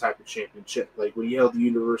different type of championship. Like when he held the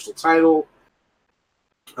Universal title,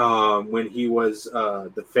 when he was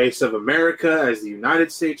the face of America as the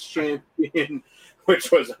United States champion,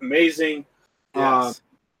 which was amazing. Yes.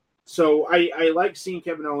 So I like seeing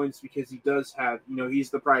Kevin Owens because he does have, he's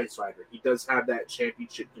the prize fighter. He does have that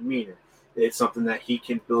championship demeanor. It's something that he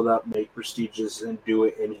can build up, make prestigious, and do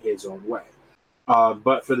it in his own way.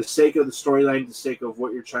 But for the sake of the storyline, the sake of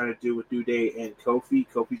what you're trying to do with New Day and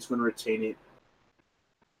Kofi's going to retain it.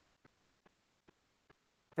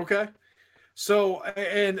 Okay. So,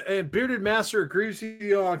 and Bearded Master agrees with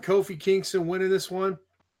you on Kofi Kingston winning this one.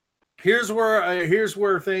 Here's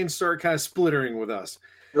where things start kind of splittering with us.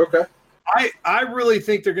 Okay. I really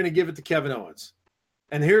think they're going to give it to Kevin Owens.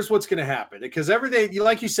 And here's what's going to happen. Because everything,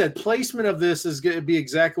 like you said, placement of this is going to be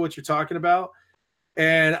exactly what you're talking about.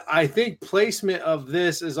 And I think placement of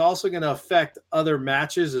this is also going to affect other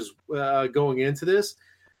matches as going into this.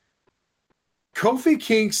 Kofi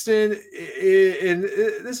Kingston, and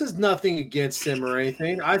this is nothing against him or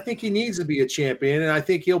anything. I think he needs to be a champion, and I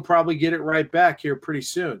think he'll probably get it right back here pretty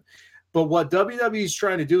soon. But what WWE is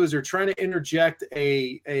trying to do is they're trying to interject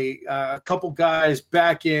a couple guys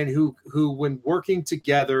back in who, when working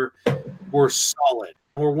together, were solid.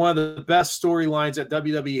 Were one of the best storylines that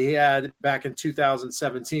WWE had back in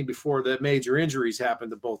 2017 before the major injuries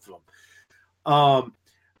happened to both of them.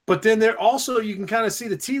 But then there also, you can kind of see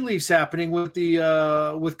the tea leaves happening with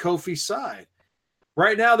with Kofi's side.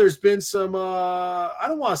 Right now, there's been some, I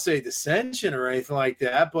don't want to say dissension or anything like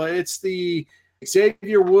that, but it's the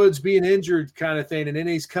Xavier Woods being injured kind of thing, and then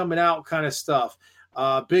he's coming out kind of stuff.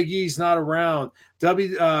 Big E's not around.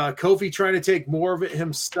 Kofi trying to take more of it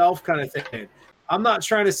himself kind of thing. I'm not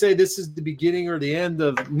trying to say this is the beginning or the end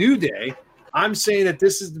of New Day. I'm saying that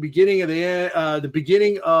this is the beginning of the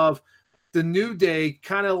beginning of the New Day,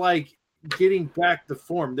 kind of like getting back to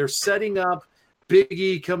form. They're setting up Big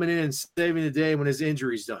E coming in and saving the day when his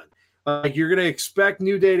injury's done. Like, you're going to expect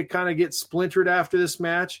New Day to kind of get splintered after this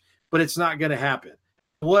match, but it's not going to happen.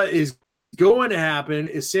 What is going to happen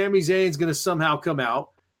is Sami Zayn's going to somehow come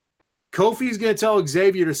out. Kofi's going to tell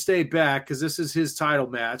Xavier to stay back because this is his title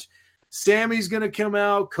match. Sammy's going to come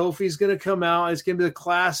out. Kofi's going to come out. It's going to be the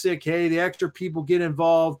classic, hey, the extra people get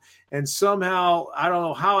involved. And somehow, I don't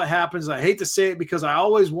know how it happens. I hate to say it because I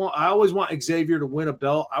always want Xavier to win a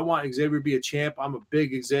belt. I want Xavier to be a champ. I'm a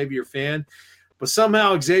big Xavier fan. But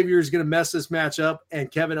somehow Xavier is going to mess this match up,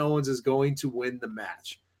 and Kevin Owens is going to win the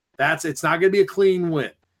match. It's not going to be a clean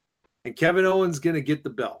win. And Kevin Owens is going to get the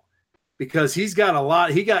belt. Because he's got a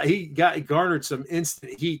lot, he garnered some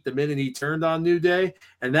instant heat the minute he turned on New Day,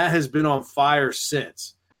 and that has been on fire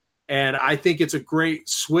since. And I think it's a great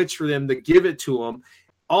switch for them to give it to him,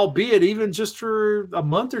 albeit even just for a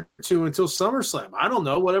month or two until SummerSlam. I don't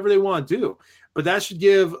know, whatever they want to do. But that should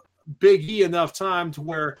give Big E enough time to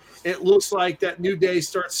where it looks like that New Day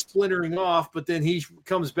starts splintering off, but then he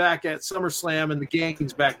comes back at SummerSlam and the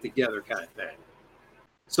gang's back together kind of thing.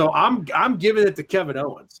 So I'm giving it to Kevin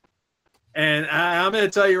Owens. And I'm going to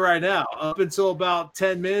tell you right now, up until about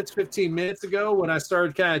 10 minutes, 15 minutes ago, when I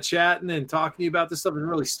started kind of chatting and talking to you about this stuff and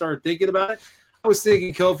really started thinking about it, I was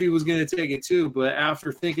thinking Kofi was going to take it too. But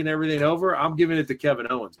after thinking everything over, I'm giving it to Kevin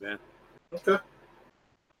Owens, man. Okay.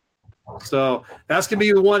 So that's going to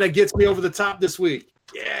be the one that gets me over the top this week.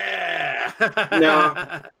 Yeah.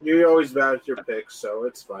 No, you're always bad with your picks, so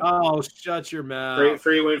it's fine. Oh, shut your mouth.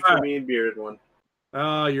 Free win for me and Bearded one.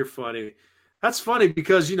 Oh, you're funny. That's funny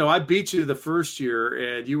because, I beat you the first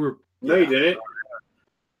year and you were. No, you didn't.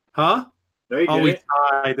 Huh? No, you didn't. We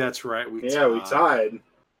tied. That's right. We tied.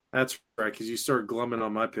 That's right, because you started glumming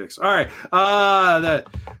on my picks. All right.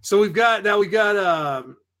 So we got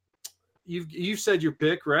you said your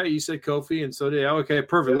pick, right? You said Kofi, and so did I. Okay,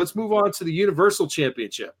 perfect. Let's move on to the Universal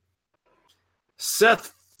Championship.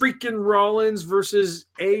 Seth freaking Rollins versus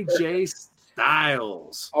AJ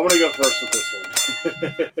Styles. I'm gonna go first with this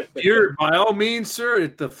one. You're by all means, sir.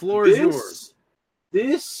 The floor is yours.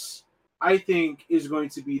 This, I think, is going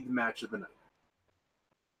to be the match of the night.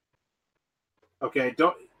 Okay,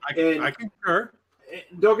 I concur.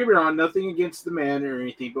 Don't get me wrong, nothing against the man or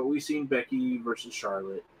anything, but we've seen Becky versus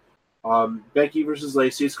Charlotte. Becky versus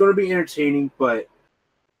Lacey. It's going to be entertaining, but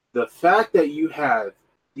the fact that you have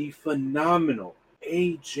the phenomenal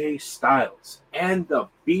AJ Styles and the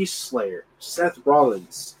Beast Slayer, Seth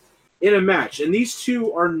Rollins, in a match, and these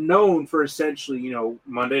two are known for essentially,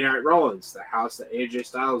 Monday Night Rollins, the house that AJ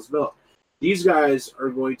Styles built. These guys are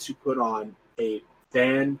going to put on a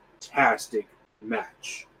fantastic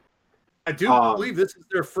match. I do believe this is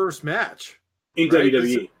their first match in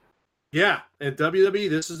WWE. In WWE,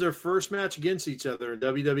 this is their first match against each other in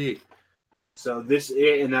WWE. So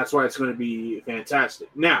that's why it's going to be fantastic.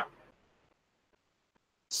 Now,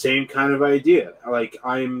 same kind of idea. Like,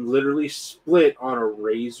 I'm literally split on a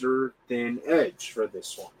razor thin edge for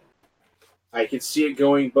this one. I can see it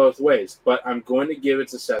going both ways, but I'm going to give it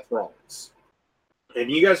to Seth Rollins.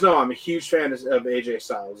 And you guys know I'm a huge fan of AJ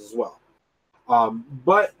Styles as well.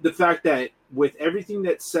 But the fact that with everything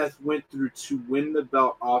that Seth went through to win the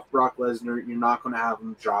belt off Brock Lesnar, you're not going to have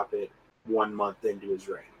him drop it 1 month into his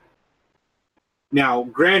reign. Now,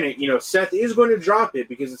 granted, Seth is going to drop it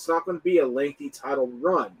because it's not going to be a lengthy title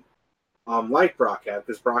run like Brock had,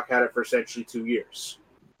 because Brock had it for essentially 2 years.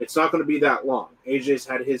 It's not going to be that long. AJ's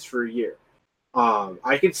had his for a year.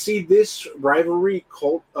 I can see this rivalry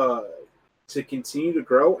to continue to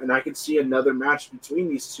grow, and I can see another match between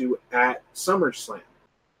these two at SummerSlam,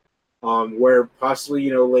 where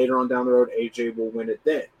possibly, later on down the road, AJ will win it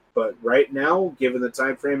then. But right now, given the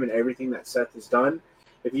time frame and everything that Seth has done,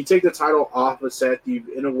 if you take the title off of Seth, you've,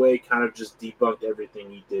 in a way, kind of just debunked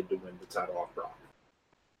everything he did to win the title off Brock.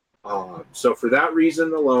 So for that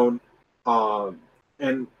reason alone,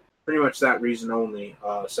 and pretty much that reason only,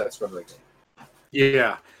 Seth's going to retain.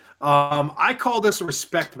 Yeah. I call this a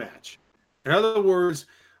respect match. In other words,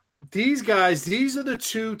 these guys, these are the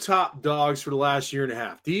two top dogs for the last year and a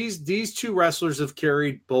half. These two wrestlers have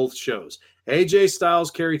carried both shows. AJ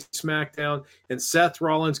Styles carried SmackDown, and Seth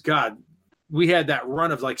Rollins, God, we had that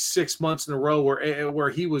run of like 6 months in a row where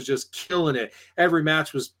he was just killing it. Every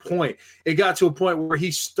match was point. It got to a point where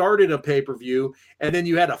he started a pay-per-view, and then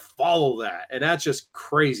you had to follow that, and that's just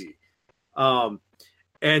crazy. And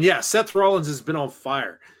yeah, Seth Rollins has been on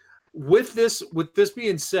fire. With this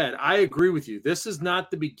being said, I agree with you. This is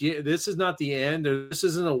not the begin. This is not the end. This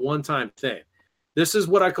isn't a one-time thing. This is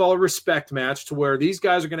what I call a respect match, to where these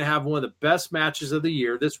guys are going to have one of the best matches of the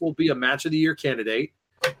year. This will be a match of the year candidate.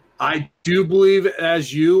 I do believe,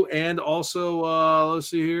 as you, and also let's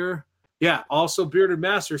see here, also Bearded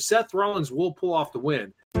Master, Seth Rollins will pull off the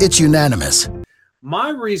win. It's unanimous. My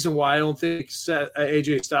reason why I don't think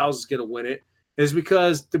AJ Styles is going to win it is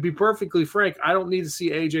because, to be perfectly frank, I don't need to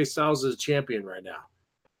see AJ Styles as a champion right now.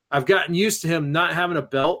 I've gotten used to him not having a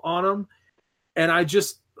belt on him, and I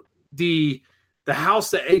just the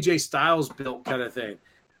house that AJ Styles built kind of thing.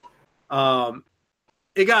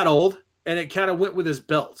 It got old, and it kind of went with his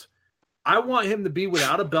belt. I want him to be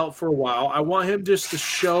without a belt for a while. I want him just to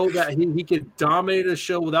show that he can dominate a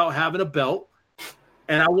show without having a belt.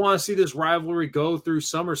 And I want to see this rivalry go through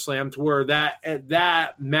SummerSlam, to where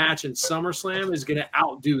that match in SummerSlam is going to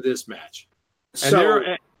outdo this match. So,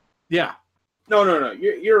 yeah. No.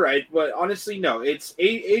 You're right. But honestly, no. It's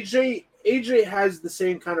AJ. AJ has the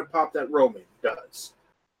same kind of pop that Roman does.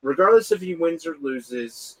 Regardless if he wins or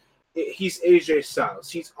loses, he's AJ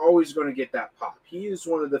Styles. He's always going to get that pop. He is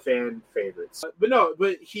one of the fan favorites.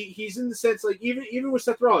 But he's in the sense, like, even with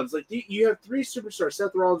Seth Rollins, like, you have three superstars,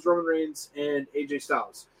 Seth Rollins, Roman Reigns, and AJ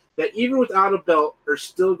Styles, that even without a belt are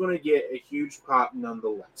still going to get a huge pop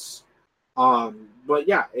nonetheless. But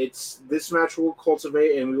yeah, this match will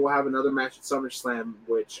cultivate, and we will have another match at SummerSlam,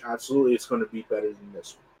 which absolutely is going to be better than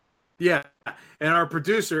this one. Yeah, and our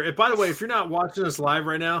producer, and by the way, if you're not watching us live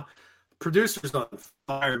right now, producer's on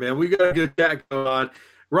fire, man. We got a good chat going on.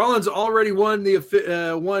 Rollins already won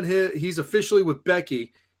he's officially with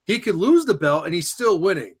Becky. He could lose the belt and he's still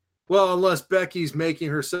winning. Well, unless Becky's making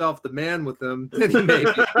herself the man with him, then he may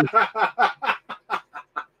be.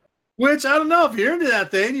 Which I don't know, if you're into that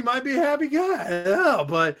thing, you might be a happy guy. I don't know,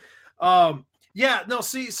 but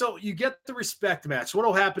so you get the respect match. What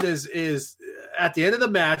will happen is at the end of the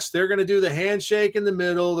match, they're going to do the handshake in the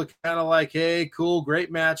middle, the kind of like, hey, cool, great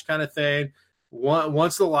match kind of thing,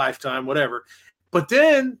 once in a lifetime, whatever. But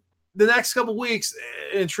then the next couple weeks,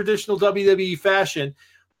 in traditional WWE fashion,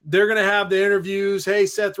 they're going to have the interviews. Hey,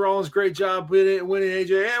 Seth Rollins, great job winning AJ.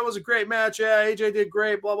 Yeah, it was a great match. Yeah, AJ did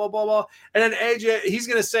great, blah, blah, blah, blah. And then AJ, he's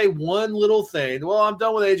going to say one little thing. Well, I'm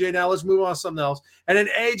done with AJ now. Let's move on to something else. And then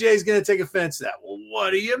AJ is going to take offense to that. Well, what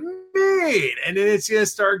do you mean? And then it's going to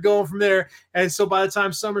start going from there. And so by the time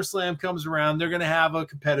SummerSlam comes around, they're going to have a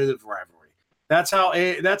competitive rivalry. That's how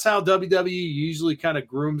WWE usually kind of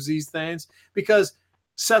grooms these things, because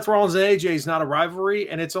Seth Rollins and AJ is not a rivalry,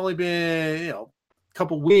 and it's only been,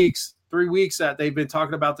 couple weeks, 3 weeks that they've been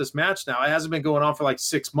talking about this match now. It hasn't been going on for like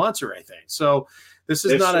 6 months or anything. So this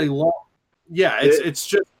is not a long, it's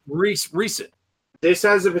just recent. This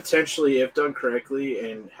has a potentially, if done correctly,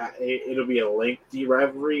 and it'll be a lengthy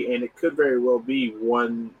rivalry, and it could very well be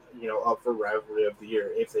one, up for rivalry of the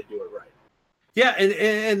year if they do it right. Yeah,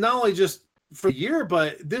 and not only just for the year,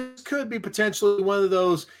 but this could be potentially one of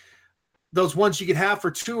those ones you could have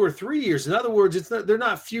for 2 or 3 years. In other words, they're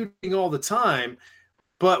not feuding all the time.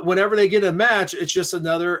 But whenever they get a match, it's just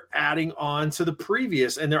another adding on to the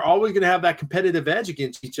previous. And they're always going to have that competitive edge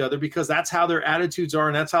against each other, because that's how their attitudes are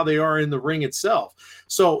and that's how they are in the ring itself.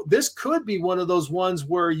 So this could be one of those ones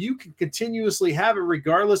where you can continuously have it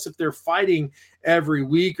regardless if they're fighting every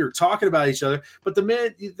week or talking about each other. But the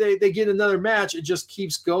minute they get another match, it just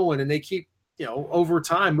keeps going and they keep, over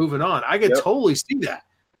time moving on. I could totally see that.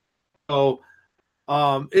 So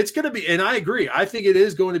it's going to be, and I agree, I think it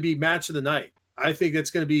is going to be match of the night. I think it's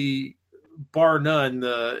going to be, bar none,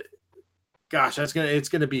 it's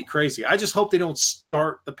going to be crazy. I just hope they don't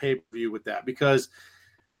start the pay-per-view with that, because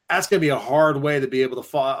that's going to be a hard way to be able to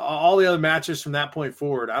follow all the other matches from that point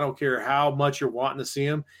forward. I don't care how much you're wanting to see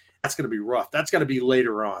them. That's going to be rough. That's got to be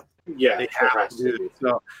later on. Yeah. They have to do it.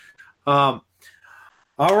 So, all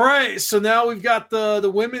right. So now we've got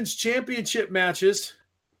the women's championship matches.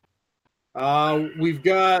 We've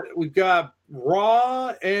got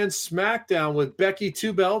Raw and SmackDown with Becky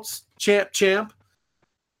 2 belts, champ,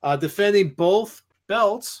 defending both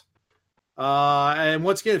belts. And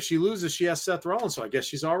once again, if she loses, she has Seth Rollins, so I guess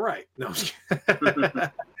she's all right. No,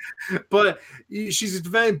 but she's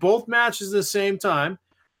defending both matches at the same time.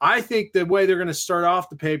 I think the way they're going to start off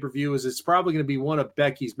the pay-per-view is it's probably going to be one of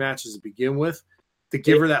Becky's matches to begin with, to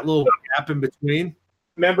give her that little gap in between.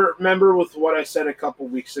 Remember with what I said a couple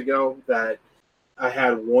weeks ago, that I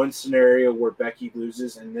had one scenario where Becky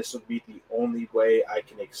loses, and this would be the only way I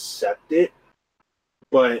can accept it.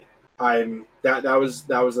 But that was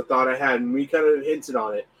the thought I had, and we kind of hinted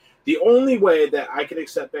on it. The only way that I can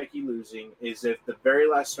accept Becky losing is if the very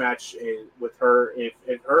last match is with her, if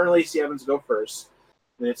her and Lacey Evans go first,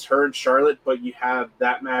 then it's her and Charlotte, but you have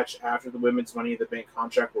that match after the Women's Money in the Bank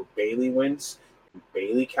contract where Bayley wins, and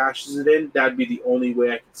Bayley cashes it in. That'd be the only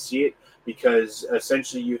way I could see it, because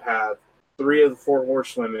essentially you have 3 of the 4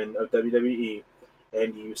 horsewomen of WWE,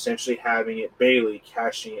 and you essentially having it Bayley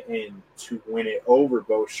cashing it in to win it over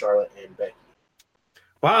both Charlotte and Becky.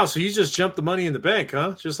 Wow, so you just jumped the Money in the Bank,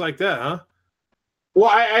 huh? Just like that, huh? Well,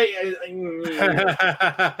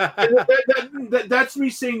 that's me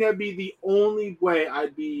saying that'd be the only way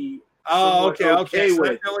I'd be. Okay.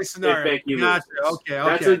 With so that's scenario. Gotcha.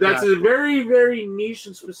 Okay. That's a very, very niche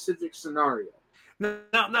and specific scenario.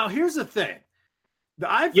 Now here's the thing.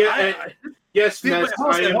 Yes, Ness,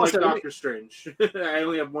 I am like Doctor Strange. I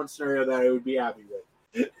only have one scenario that I would be happy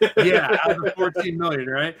with. Yeah, out of the 14 million,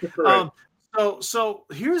 right? Right. So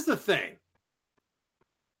here's the thing.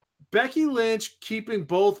 Becky Lynch keeping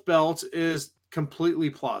both belts is completely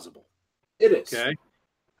plausible. It is. Okay.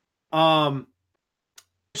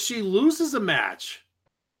 If she loses a match,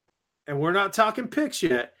 and we're not talking picks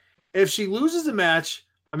yet, if she loses a match,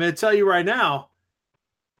 I'm going to tell you right now,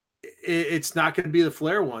 it's not going to be the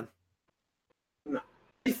Flair one. No.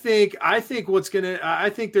 I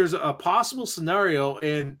think there's a possible scenario,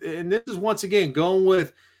 and this is once again going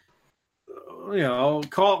with, call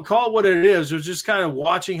it what it is. We're just kind of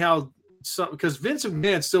watching because Vince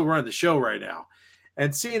McMahon's still running the show right now,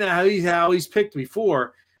 and seeing how he's picked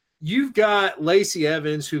before. You've got Lacey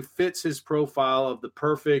Evans, who fits his profile of the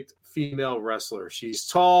perfect female wrestler. She's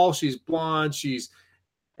tall, she's blonde, she's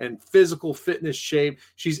in physical fitness shape.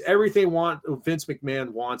 She's everything Vince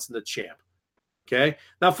McMahon wants in the champ. Okay.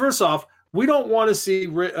 Now, first off, we don't want to see,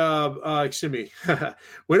 we don't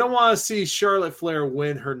want to see Charlotte Flair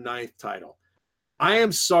win her 9th title. I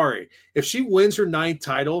am sorry. If she wins her 9th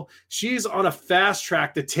title, she's on a fast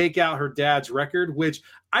track to take out her dad's record, which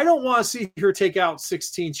I don't want to see her take out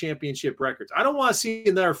 16 championship records. I don't want to see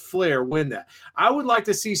another Flair win that. I would like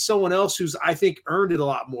to see someone else who's, I think, earned it a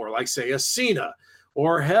lot more, like, say, a Cena,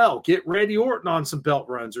 or hell, get Randy Orton on some belt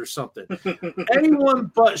runs or something.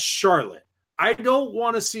 Anyone but Charlotte. I don't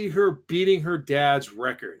want to see her beating her dad's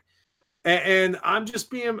record. And I'm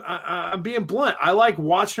just I'm being blunt. I like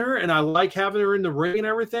watching her, and I like having her in the ring and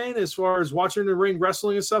everything, as far as watching the ring,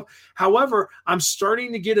 wrestling and stuff. However, I'm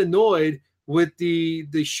starting to get annoyed with the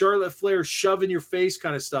Charlotte Flair shove in your face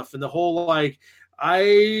kind of stuff, and the whole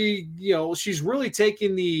she's really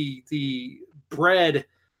taking the bread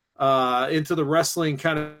into the wrestling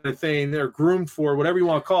kind of thing. They're groomed for, whatever you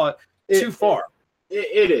want to call it, too far.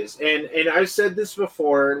 It is, and I've said this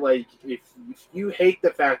before. Like, if you hate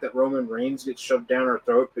the fact that Roman Reigns gets shoved down our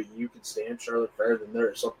throat, but you can stand Charlotte Flair, then there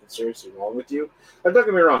is something seriously wrong with you. Don't get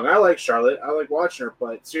me wrong. I like Charlotte. I like watching her,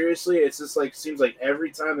 but seriously, it's just like, seems like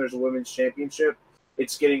every time there's a women's championship,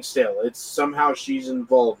 it's getting stale. It's somehow she's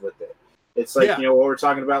involved with it. It's like, what we were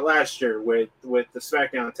talking about last year with the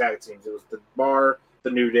SmackDown tag teams. It was the Bar,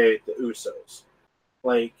 the New Day, the Usos.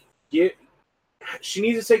 Like, she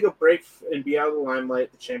needs to take a break and be out of the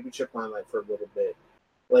limelight, the championship limelight, for a little bit.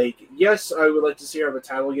 Like, yes, I would like to see her have a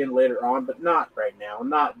title again later on, but not right now.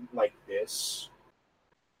 Not like this.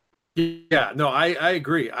 Yeah, no, I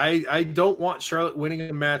agree. I don't want Charlotte winning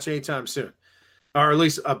a match anytime soon, or at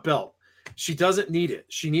least a belt. She doesn't need it.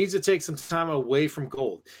 She needs to take some time away from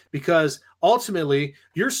gold, because ultimately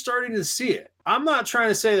you're starting to see it. I'm not trying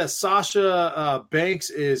to say that Sasha Banks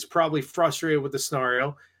is probably frustrated with the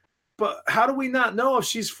scenario. But how do we not know if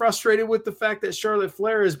she's frustrated with the fact that Charlotte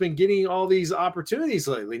Flair has been getting all these opportunities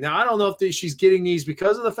lately? Now, I don't know if she's getting these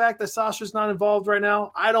because of the fact that Sasha's not involved right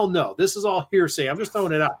now. I don't know. This is all hearsay. I'm just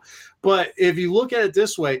throwing it out. But if you look at it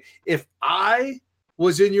this way, if I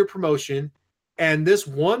was in your promotion and this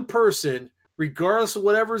one person, regardless of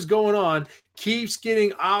whatever's going on, keeps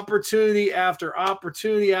getting opportunity after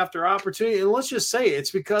opportunity after opportunity, and let's just say it's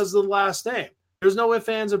because of the last name. There's no ifs,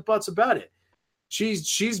 ands, or buts about it.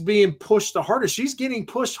 She's being pushed the hardest. She's getting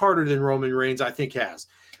pushed harder than Roman Reigns, I think, has.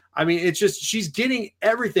 I mean, it's just, she's getting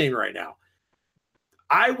everything right now.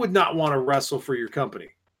 I would not want to wrestle for your company.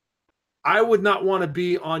 I would not want to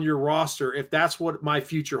be on your roster if that's what my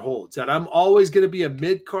future holds, that I'm always going to be a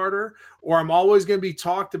mid-carder, or I'm always going to be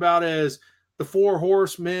talked about as the 4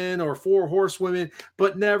 horsemen or 4 horsewomen,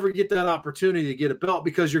 but never get that opportunity to get a belt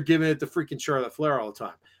because you're giving it to freaking Charlotte Flair all the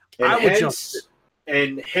time. And I would jump.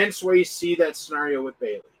 And hence where you see that scenario with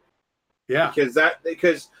Bayley. Yeah.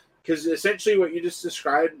 Because essentially what you just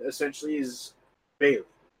described essentially is Bayley,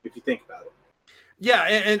 if you think about it. Yeah,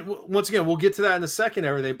 and once again, we'll get to that in a second,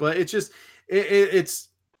 everything, but it's just it's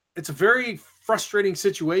a very frustrating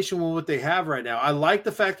situation with what they have right now. I like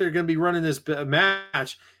the fact they're going to be running this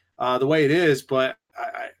match the way it is, but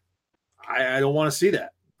I don't want to see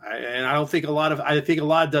that. I think a lot of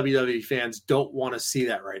WWE fans don't want to see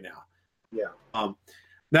that right now. Yeah.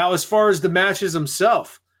 Now, as far as the matches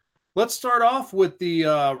themselves, let's start off with the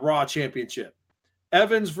Raw Championship.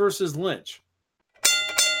 Evans versus Lynch.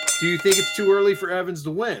 Do you think it's too early for Evans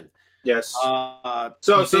to win? Yes. Regardless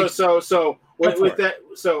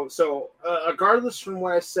from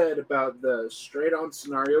what I said about the straight-on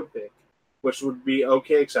scenario pick, which would be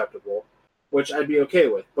acceptable, which I'd be okay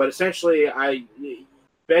with, but essentially,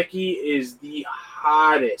 Becky is the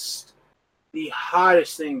hottest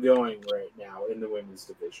thing going right now in the women's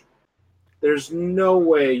division. There's no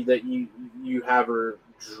way that you have her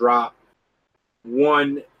drop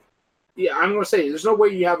one. Yeah, I'm going to say there's no way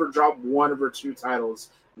you have her drop one of her 2 titles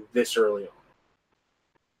this early on.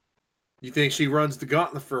 You think she runs the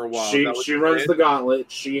gauntlet for a while? She runs the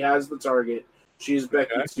gauntlet. She has the target. She's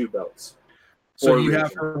Becky's 2 belts. So you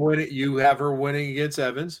have her winning. You have her winning against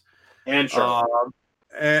Evans and Charlotte.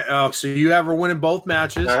 So you have her winning both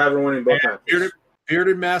matches. I have her winning both matches.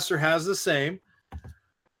 Bearded Master has the same.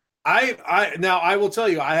 Now I will tell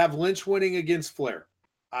you, I have Lynch winning against Flair.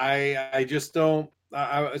 I just don't.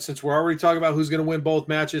 Since we're already talking about who's going to win both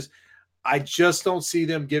matches, I just don't see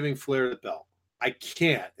them giving Flair the belt. I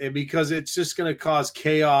can't, and because it's just going to cause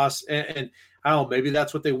chaos, and I don't know, maybe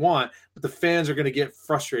that's what they want, but the fans are going to get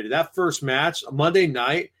frustrated. That first match, Monday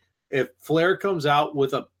night, if Flair comes out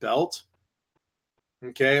with a belt,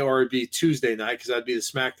 okay, or it'd be Tuesday night because that'd be the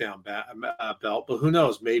SmackDown belt, but who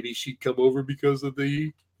knows? Maybe she'd come over because of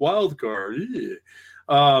the wild card.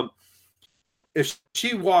 Yeah. If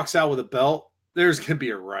she walks out with a belt, there's going to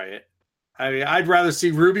be a riot. I mean, I'd rather see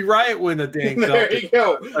Ruby Riott win the dang belt. There you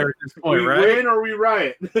go. At this point, We right? win or we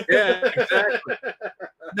riot. Yeah, exactly.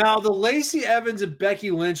 Now, the Lacey Evans and Becky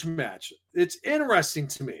Lynch match, it's interesting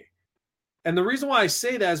to me. And the reason why I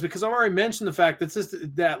say that is because I've already mentioned the fact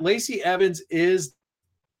that Lacey Evans is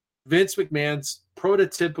Vince McMahon's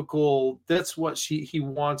prototypical, that's what he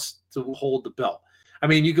wants to hold the belt. I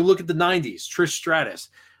mean, you can look at the 90s, Trish Stratus.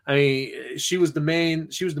 I mean, she was the main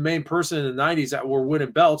person in the 90s that were winning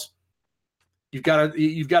belts. You've got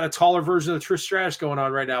a taller version of Trish Stratus going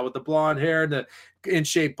on right now with the blonde hair and the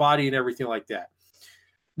in-shape body and everything like that.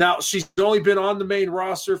 Now, she's only been on the main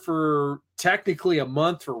roster for technically a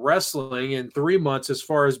month for wrestling and 3 months as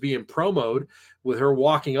far as being promoted with her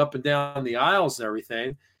walking up and down the aisles and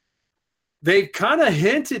everything. They've kind of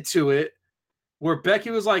hinted to it where Becky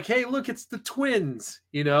was like, hey, look, it's the twins,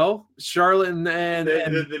 Charlotte and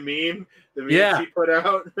the meme yeah. she put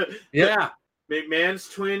out. Yeah. McMahon's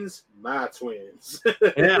twins, my twins.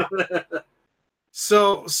 Yeah.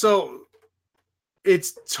 So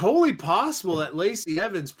it's totally possible that Lacey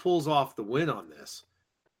Evans pulls off the win on this.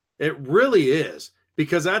 It really is,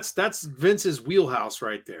 because that's Vince's wheelhouse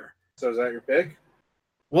right there. So is that your pick?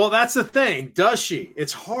 Well, that's the thing. Does she?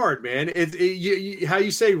 It's hard, man. How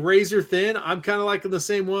you say razor thin? I'm kind of like the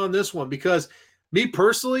same one on this one, because me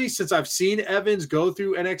personally, since I've seen Evans go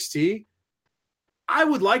through NXT, I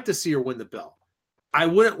would like to see her win the belt. I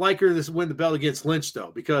wouldn't like her to win the belt against Lynch,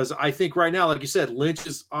 though, because I think right now, like you said, Lynch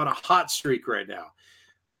is on a hot streak right now.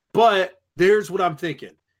 But there's what I'm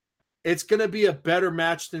thinking. It's going to be a better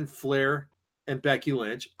match than Flair and Becky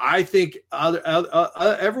Lynch. I think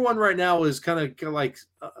everyone right now is kind of like,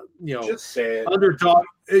 just say it. Underdog.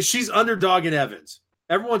 She's underdog in Evans.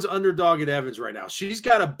 Everyone's underdog in Evans right now. She's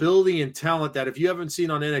got ability and talent that if you haven't seen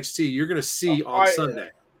on NXT, you're going to see on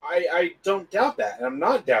Sunday. I don't doubt that, and I'm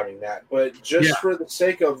not doubting that. But just for the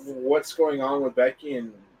sake of what's going on with Becky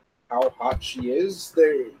and how hot she is,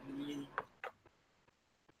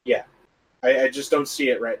 I just don't see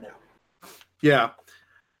it right now. Yeah,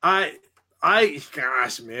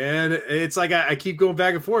 gosh, man, it's like I keep going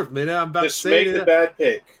back and forth. Man, I'm about just to say make the bad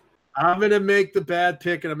pick. I'm going to make the bad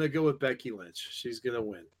pick, and I'm going to go with Becky Lynch. She's going to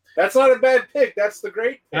win. That's not a bad pick. That's the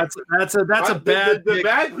great pick. That's a bad pick. The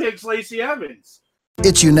bad pick's Lacey Evans.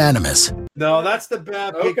 It's unanimous. No, that's the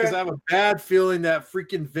bad pick, because I have a bad feeling that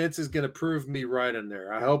freaking Vince is going to prove me right in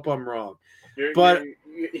there. I hope I'm wrong. You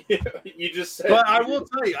just said. But I will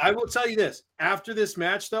tell you this. After this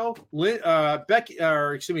match, though,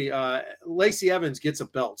 Lacey Evans gets a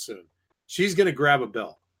belt soon. She's going to grab a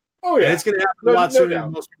belt. Oh yeah, and it's going to happen a lot sooner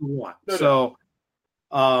than most people want. So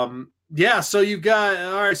you've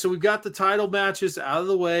got So we've got the title matches out of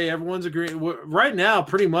the way. Everyone's agreeing right now.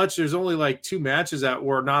 Pretty much, there's only like 2 matches that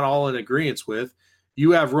we're not all in agreement with.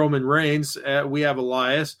 You have Roman Reigns, we have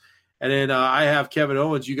Elias, and then I have Kevin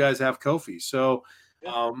Owens. You guys have Kofi. So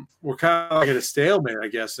we're kind of like at a stalemate, I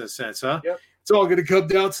guess, in a sense, huh? Yep. It's all going to come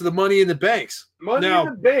down to the Money in the Banks. Money in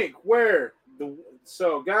the Bank,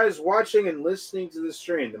 so guys watching and listening to the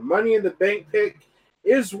stream, the Money in the Bank pick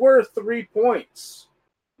is worth 3 points.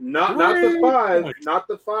 Not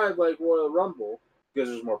the 5 like Royal Rumble, because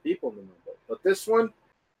there's more people in the Rumble. But this one,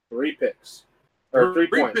 3 picks. Or 3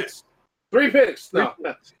 points. Picks. 3 picks. No,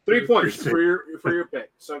 3 points for your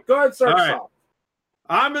pick. So go ahead and start us off.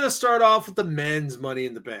 I'm going to start off with the men's Money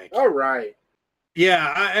in the Bank. All right.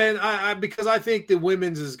 Yeah, I because I think the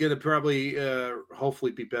women's is going to probably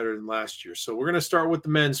hopefully be better than last year. So we're going to start with the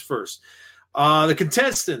men's first. The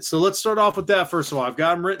contestants. So let's start off with that first of all. I've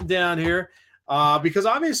got them written down here because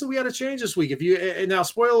obviously we had a change this week. Now,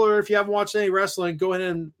 spoiler, if you haven't watched any wrestling, go ahead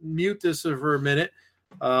and mute this for a minute,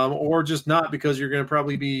 or just not, because you're going to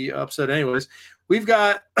probably be upset anyways. We've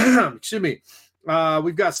got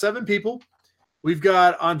we've got 7 people. We've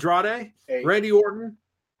got Andrade, 8. Randy Orton,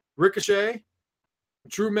 Ricochet,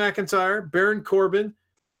 Drew McIntyre, Baron Corbin,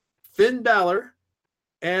 Finn Balor,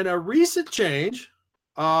 and a recent change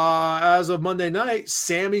as of Monday night,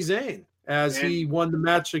 Sami Zayn, as he won the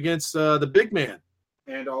match against the big man.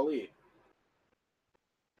 And Ali.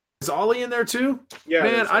 Is Ali in there too? Yeah.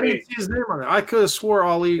 Man, I didn't see his name on there. I could have swore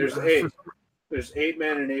Ali. There's 8. There's 8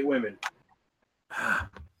 men and 8 women.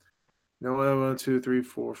 No, 1, 2, 3,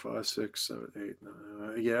 4, 5, 6, 7, 8,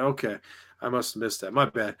 9. Yeah, okay. I must have missed that. My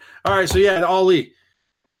bad. All right, so yeah, Ali.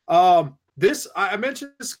 This I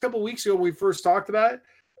mentioned this a couple weeks ago when we first talked about it.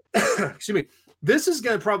 Excuse me. This is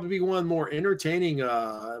going to probably be one of the more entertaining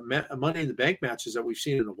Money in the Bank matches that we've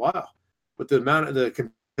seen in a while, with the amount of the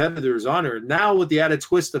competitors on her. Now with the added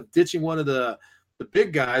twist of ditching one of the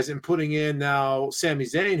big guys and putting in now Sami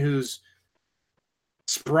Zayn, who's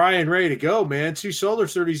spry and ready to go, man. 2 shoulder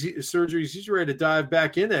surgeries. He's ready to dive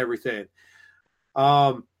back into everything.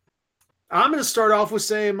 I'm going to start off with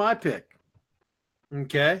saying my pick.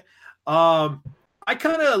 Okay. I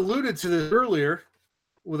kind of alluded to this earlier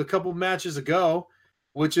with a couple matches ago,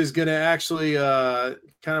 which is going to actually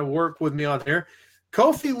kind of work with me on here.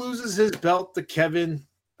 Kofi loses his belt to Kevin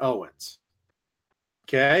Owens.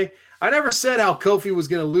 Okay. I never said how Kofi was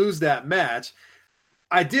going to lose that match.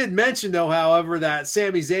 I did mention, though, however, that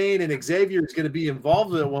Sami Zayn and Xavier is going to be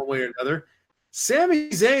involved in it one way or another. Sami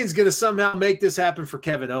Zayn is going to somehow make this happen for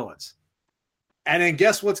Kevin Owens. And then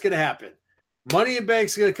guess what's going to happen? Money in Bank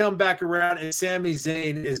is going to come back around, and Sami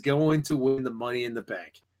Zayn is going to win the Money in the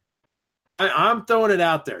Bank. I'm throwing it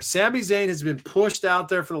out there. Sami Zayn has been pushed out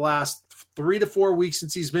there for the last 3 to 4 weeks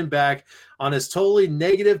since he's been back on his totally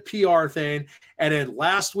negative PR thing. And then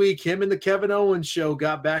last week, him and the Kevin Owens show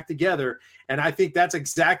got back together. And I think that's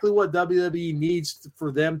exactly what WWE needs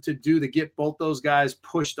for them to do to get both those guys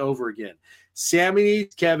pushed over again. Sami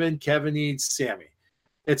needs Kevin. Kevin needs Sami.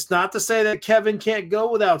 It's not to say that Kevin can't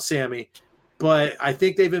go without Sami, but I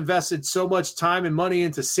think they've invested so much time and money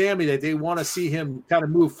into Sami that they want to see him kind of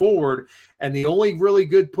move forward. And the only really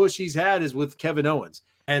good push he's had is with Kevin Owens.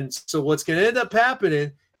 And so what's going to end up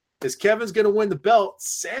happening is Kevin's going to win the belt.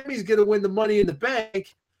 Sami's going to win the Money in the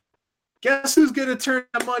Bank. Guess who's going to turn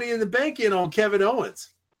that Money in the Bank in on Kevin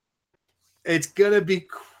Owens? It's going to be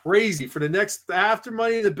crazy for the next after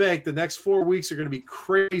Money in the Bank. The next 4 weeks are going to be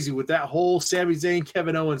crazy with that whole Sami Zayn,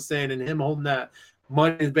 Kevin Owens thing, and him holding that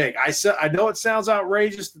Money in the Bank. I know it sounds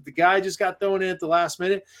outrageous that the guy just got thrown in at the last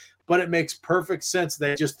minute, but it makes perfect sense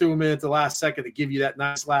they just threw him in at the last second to give you that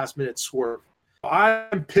nice last minute swerve.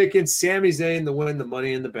 I'm picking Sami Zayn to win the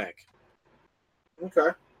Money in the Bank.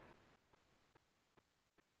 Okay.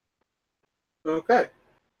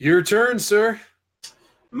 Your turn, sir.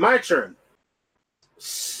 My turn.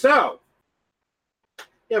 So,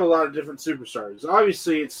 you have a lot of different superstars.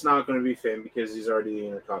 Obviously, it's not going to be Finn because he's already the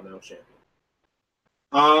Intercontinental Champion.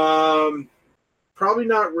 Probably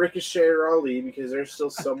not Ricochet or Ali because they're still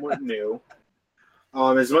somewhat new.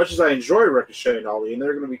 As much as I enjoy Ricochet and Ali, and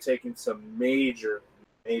they're going to be taking some major,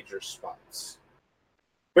 major spots.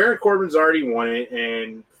 Baron Corbin's already won it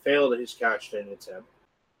and failed at his cash-in attempt.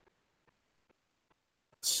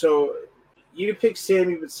 So you could pick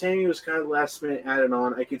Sami, but Sami was kind of last minute added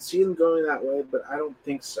on. I could see them going that way, but I don't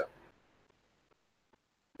think so.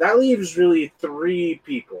 That leaves really 3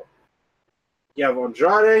 people. You have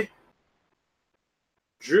Andrade,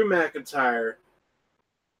 Drew McIntyre,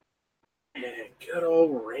 and good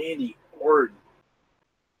old Randy Orton.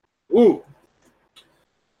 Ooh.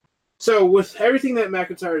 So with everything that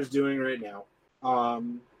McIntyre is doing right now,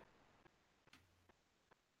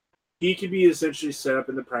 he could be essentially set up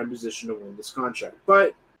in the prime position to win this contract.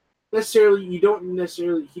 But he doesn't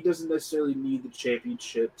necessarily need the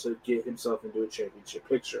championship to get himself into a championship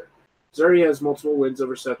picture. He already has multiple wins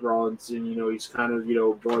over Seth Rollins, and he's kind of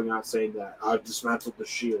going out saying that I've dismantled the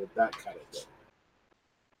Shield, that kind of thing.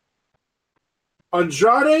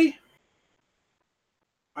 Andrade,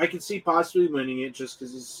 I can see possibly winning it just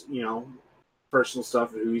because it's personal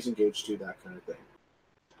stuff and who he's engaged to, that kind of thing.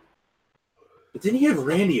 But then you have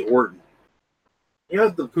Randy Orton. You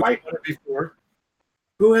have the Viper before,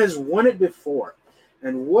 who has won it before.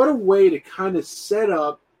 And what a way to kind of set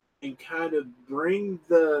up and kind of bring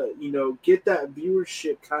get that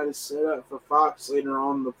viewership kind of set up for Fox later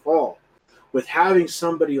on in the fall. With having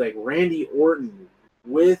somebody like Randy Orton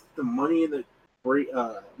with the Money in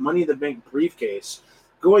the Bank briefcase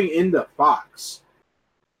going into Fox.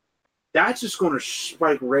 That's just going to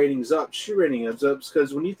spike ratings up,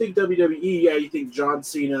 because when you think WWE, you think John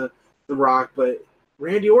Cena, The Rock, but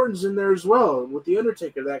Randy Orton's in there as well, with The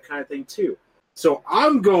Undertaker, that kind of thing too. So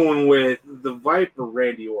I'm going with the Viper,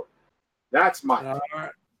 Randy Orton. That's my All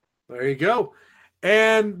right. There you go.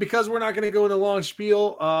 And because we're not going to go in a long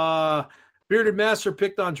spiel, Bearded Master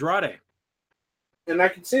picked Andrade. And I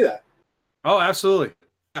can see that. Oh, absolutely.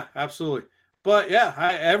 Yeah, absolutely. But, yeah,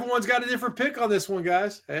 everyone's got a different pick on this one,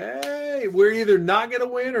 guys. Hey, we're either not going to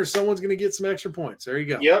win or someone's going to get some extra points. There you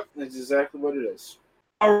go. Yep, that's exactly what it is.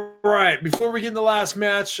 All right. Before we get in the last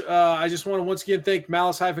match, I just want to once again thank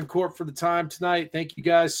Malice-Corp for the time tonight. Thank you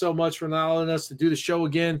guys so much for allowing us to do the show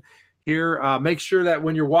again here. Make sure that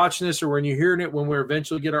when you're watching this or when you're hearing it, when we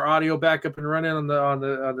eventually get our audio back up and running on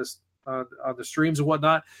the streams and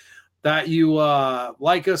whatnot, that you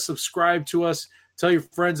like us, subscribe to us, tell your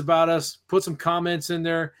friends about us, put some comments in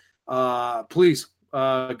there. Please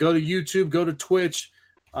go to YouTube, go to Twitch.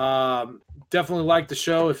 Definitely like the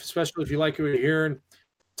show, especially if you like what you're hearing.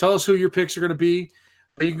 Tell us who your picks are going to be.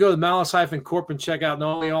 You can go to Malice-Corp and check out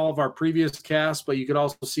not only all of our previous casts, but you could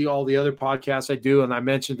also see all the other podcasts I do. And I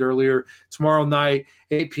mentioned earlier, tomorrow night,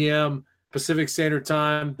 8 p.m., Pacific Standard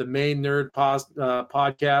Time, the main nerd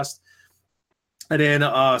podcast. And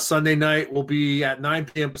then Sunday night will be at 9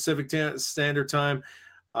 p.m. Pacific Standard Time.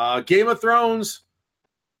 Game of Thrones,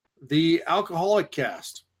 the Alcoholic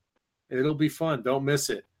Cast. It'll be fun. Don't miss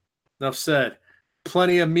it. Enough said.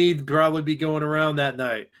 Plenty of mead probably be going around that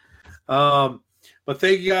night. But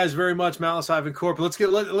thank you guys very much, Malice Ivan Corp. Let's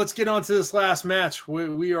get on to this last match.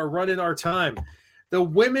 We are running our time. The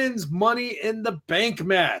women's Money in the Bank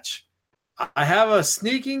match. I have a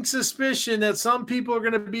sneaking suspicion that some people are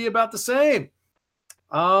going to be about the same.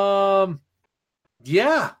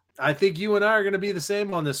 Yeah, I think you and I are going to be the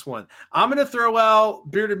same on this one. I'm going to throw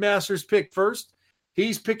out Bearded Master's pick first.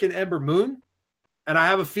 He's picking Ember Moon. And I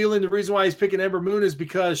have a feeling the reason why he's picking Ember Moon is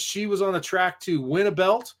because she was on a track to win a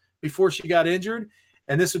belt before she got injured.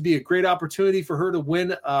 And this would be a great opportunity for her to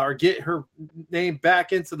win or get her name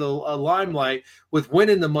back into the limelight with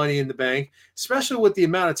winning the Money in the Bank, especially with the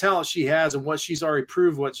amount of talent she has and what she's already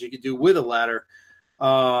proved what she could do with a ladder.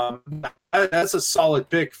 That's a solid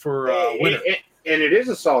pick for winner. And it is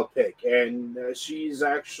a solid pick. And she's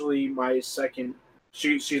actually my second.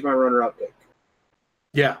 She's my runner-up pick.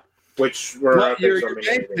 Yeah. Which were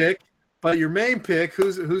your main pick,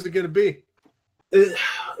 who's it going to be?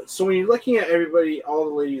 So when you're looking at everybody, all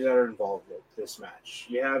the ladies that are involved with this match,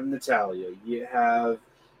 you have Natalya, you have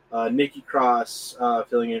Nikki Cross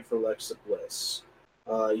filling in for Alexa Bliss,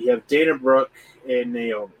 you have Dana Brooke and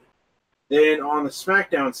Naomi. Then on the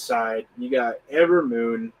SmackDown side, you got Ember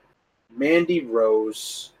Moon, Mandy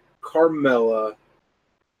Rose, Carmella.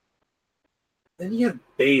 Then you have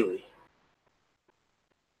Bayley.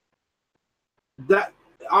 That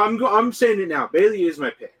I'm saying it now. Bayley is my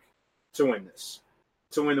pick to win this,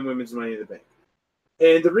 to win the women's Money in the Bank.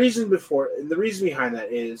 And the reason behind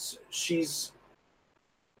that is she's,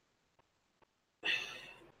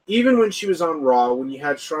 even when she was on Raw, when you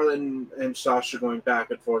had Charlotte and Sasha going back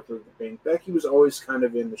and forth with the Bank, Becky was always kind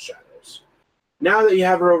of in the shadows. Now that you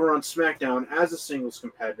have her over on SmackDown as a singles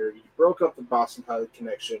competitor, you broke up the Boston Pilot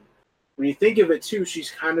connection. When you think of it too, she's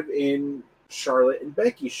kind of in Charlotte and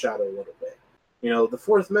Becky's shadow a little bit. You know, the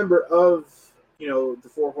fourth member of, you know, the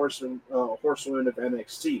four horsewomen of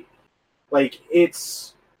NXT. Like,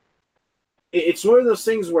 it's one of those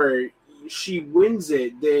things where she wins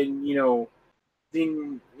it, then, you know,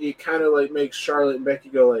 then it kind of like makes Charlotte and Becky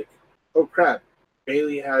go like, oh crap,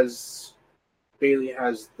 Bayley has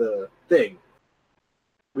the thing.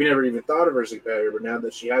 We never even thought of her as a competitor, but now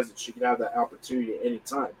that she has it, she can have that opportunity at any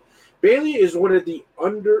time. Bayley is one of the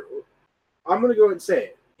I'm going to go ahead and say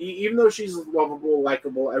it. Even though she's lovable,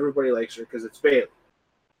 likable, everybody likes her because it's Bayley.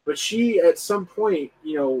 But she, at some point,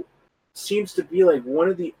 you know, seems to be like one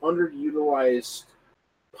of the underutilized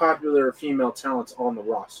popular female talents on the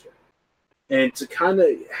roster. And to kind of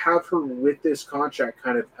have her with this contract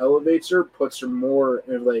kind of elevates her, puts her more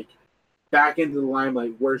like back into the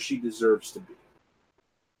limelight where she deserves to be.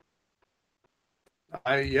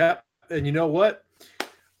 Yeah, and you know what?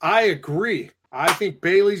 I agree. I think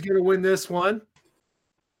Bayley's going to win this one.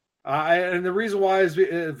 And the reason why is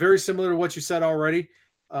very similar to what you said already.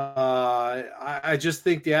 I just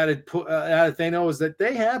think the added thing is that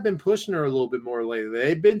they have been pushing her a little bit more lately.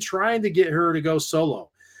 They've been trying to get her to go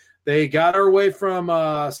solo. They got her away from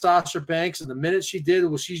Sasha Banks, and the minute she did,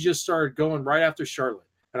 well, she just started going right after Charlotte.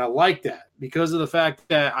 And I like that because of the fact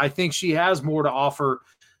that I think she has more to offer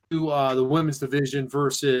to the women's division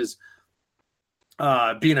versus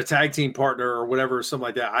being a tag team partner or whatever, something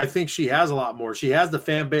like that. I think she has a lot more. She has the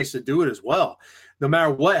fan base to do it as well. No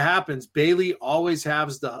matter what happens, Bayley always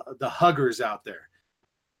has the huggers out there.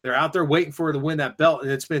 They're out there waiting for her to win that belt,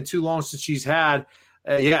 and it's been too long since she's had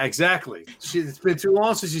yeah, exactly. It's been too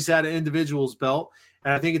long since she's had an individual's belt,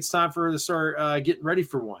 and I think it's time for her to start getting ready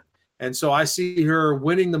for one. And so I see her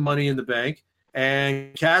winning the Money in the Bank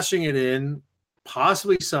and cashing it in,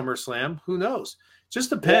 possibly SummerSlam. Who knows? Just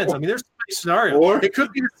depends. I mean, there's a scenario. Or it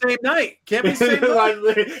could be the same night. Can't be the same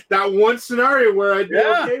night. That one scenario where I'd be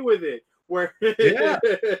okay with it. Where yeah.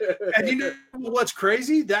 And you know what's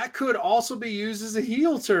crazy? That could also be used as a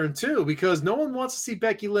heel turn too, because no one wants to see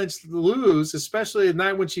Becky Lynch lose, especially at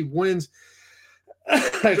night when she wins.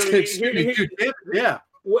 Yeah.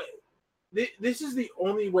 What? This is the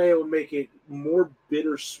only way it will make it more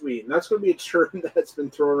bittersweet, and that's going to be a term that's been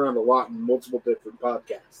thrown around a lot in multiple different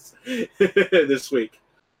podcasts this week.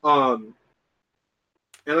 And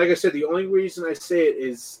like I said, the only reason I say it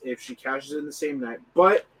is if she cashes in the same night,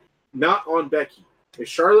 but not on Becky. If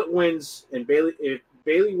Charlotte wins and if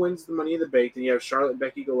Bayley wins the Money in the Bank, then you have Charlotte and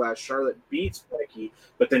Becky go last. Charlotte beats Becky,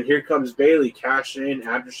 but then here comes Bayley cashing in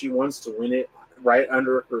after she wants to win it right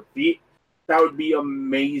under her feet. That would be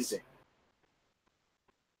amazing.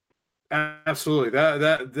 Absolutely.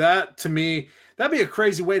 That to me, that'd be a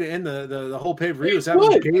crazy way to end the whole pay-per-view. Is It having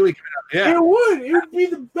would. Bayley come out. Yeah. It would. It would be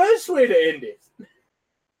the best way to end it.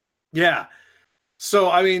 Yeah.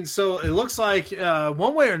 So I mean, so it looks like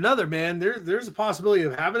one way or another, man. There's a possibility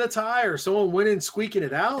of having a tie or someone winning, squeaking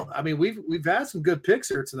it out. I mean, we've had some good picks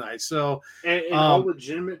here tonight. So And all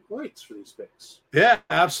legitimate points for these picks. yeah,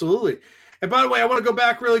 absolutely. And by the way, I want to go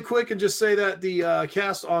back really quick and just say that the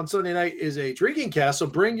cast on Sunday night is a drinking cast. So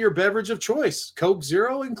bring your beverage of choice, Coke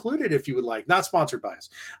Zero included, if you would like. Not sponsored by us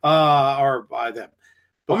or by them.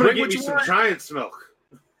 But I'm going to bring give what you some want. Giant's milk.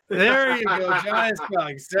 There you go, Giants.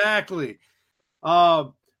 Exactly.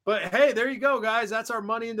 But hey, there you go, guys. That's our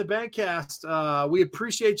Money in the Bank cast. We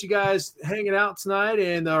appreciate you guys hanging out tonight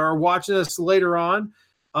and are watching us later on.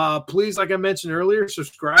 Please, like I mentioned earlier,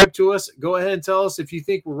 subscribe to us. Go ahead and tell us if you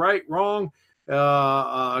think we're right, wrong,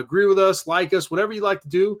 agree with us, like us, whatever you like to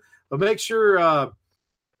do. But make sure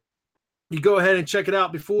you go ahead and check it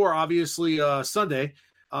out before, obviously, Sunday.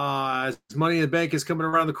 As Money in the Bank is coming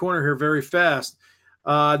around the corner here very fast.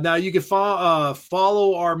 Now you can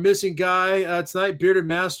follow our missing guy tonight, Bearded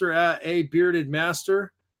Master at A Bearded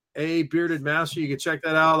Master. You can check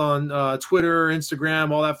that out on Twitter,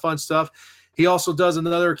 Instagram, all that fun stuff. He also does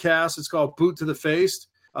another cast. It's called Boot to the Face.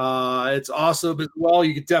 It's awesome as well.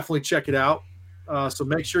 You can definitely check it out. So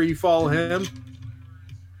make sure you follow him.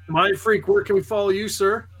 Mind Freak, where can we follow you,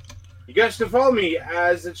 sir? You guys can follow me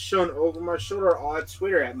as it's shown over my shoulder on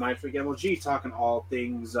Twitter at MindFreakMLG, talking all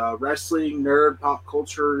things wrestling, nerd, pop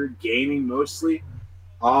culture, gaming mostly.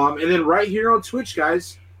 And then right here on Twitch,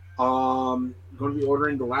 guys, I'm going to be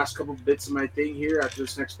ordering the last couple bits of my thing here after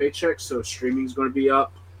this next paycheck. So streaming is going to be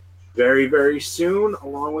up very, very soon,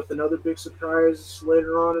 along with another big surprise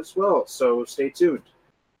later on as well. So stay tuned.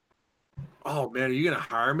 Oh, man, are you going to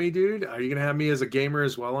hire me, dude? Are you going to have me as a gamer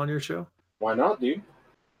as well on your show? Why not, dude?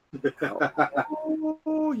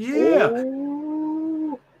 Oh, yeah.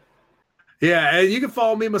 Oh. Yeah, and you can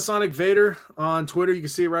follow me, Masonic Vader, on Twitter. You can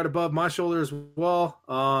see it right above my shoulder as well.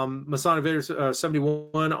 Masonic Vader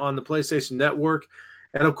 71 on the PlayStation Network.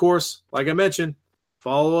 And, of course, like I mentioned,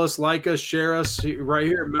 follow us, like us, share us right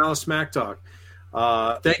here at Malice Smack Talk.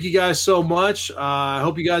 Thank you guys so much. I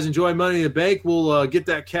hope you guys enjoy Money in the Bank. We'll get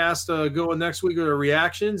that cast going next week with our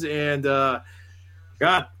reactions. And,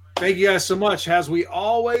 God, thank you guys so much. As we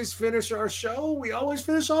always finish our show, we always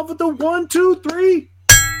finish off with the 1, 2, 3.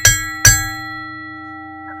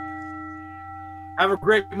 Have a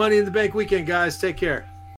great Money in the Bank weekend, guys. Take care.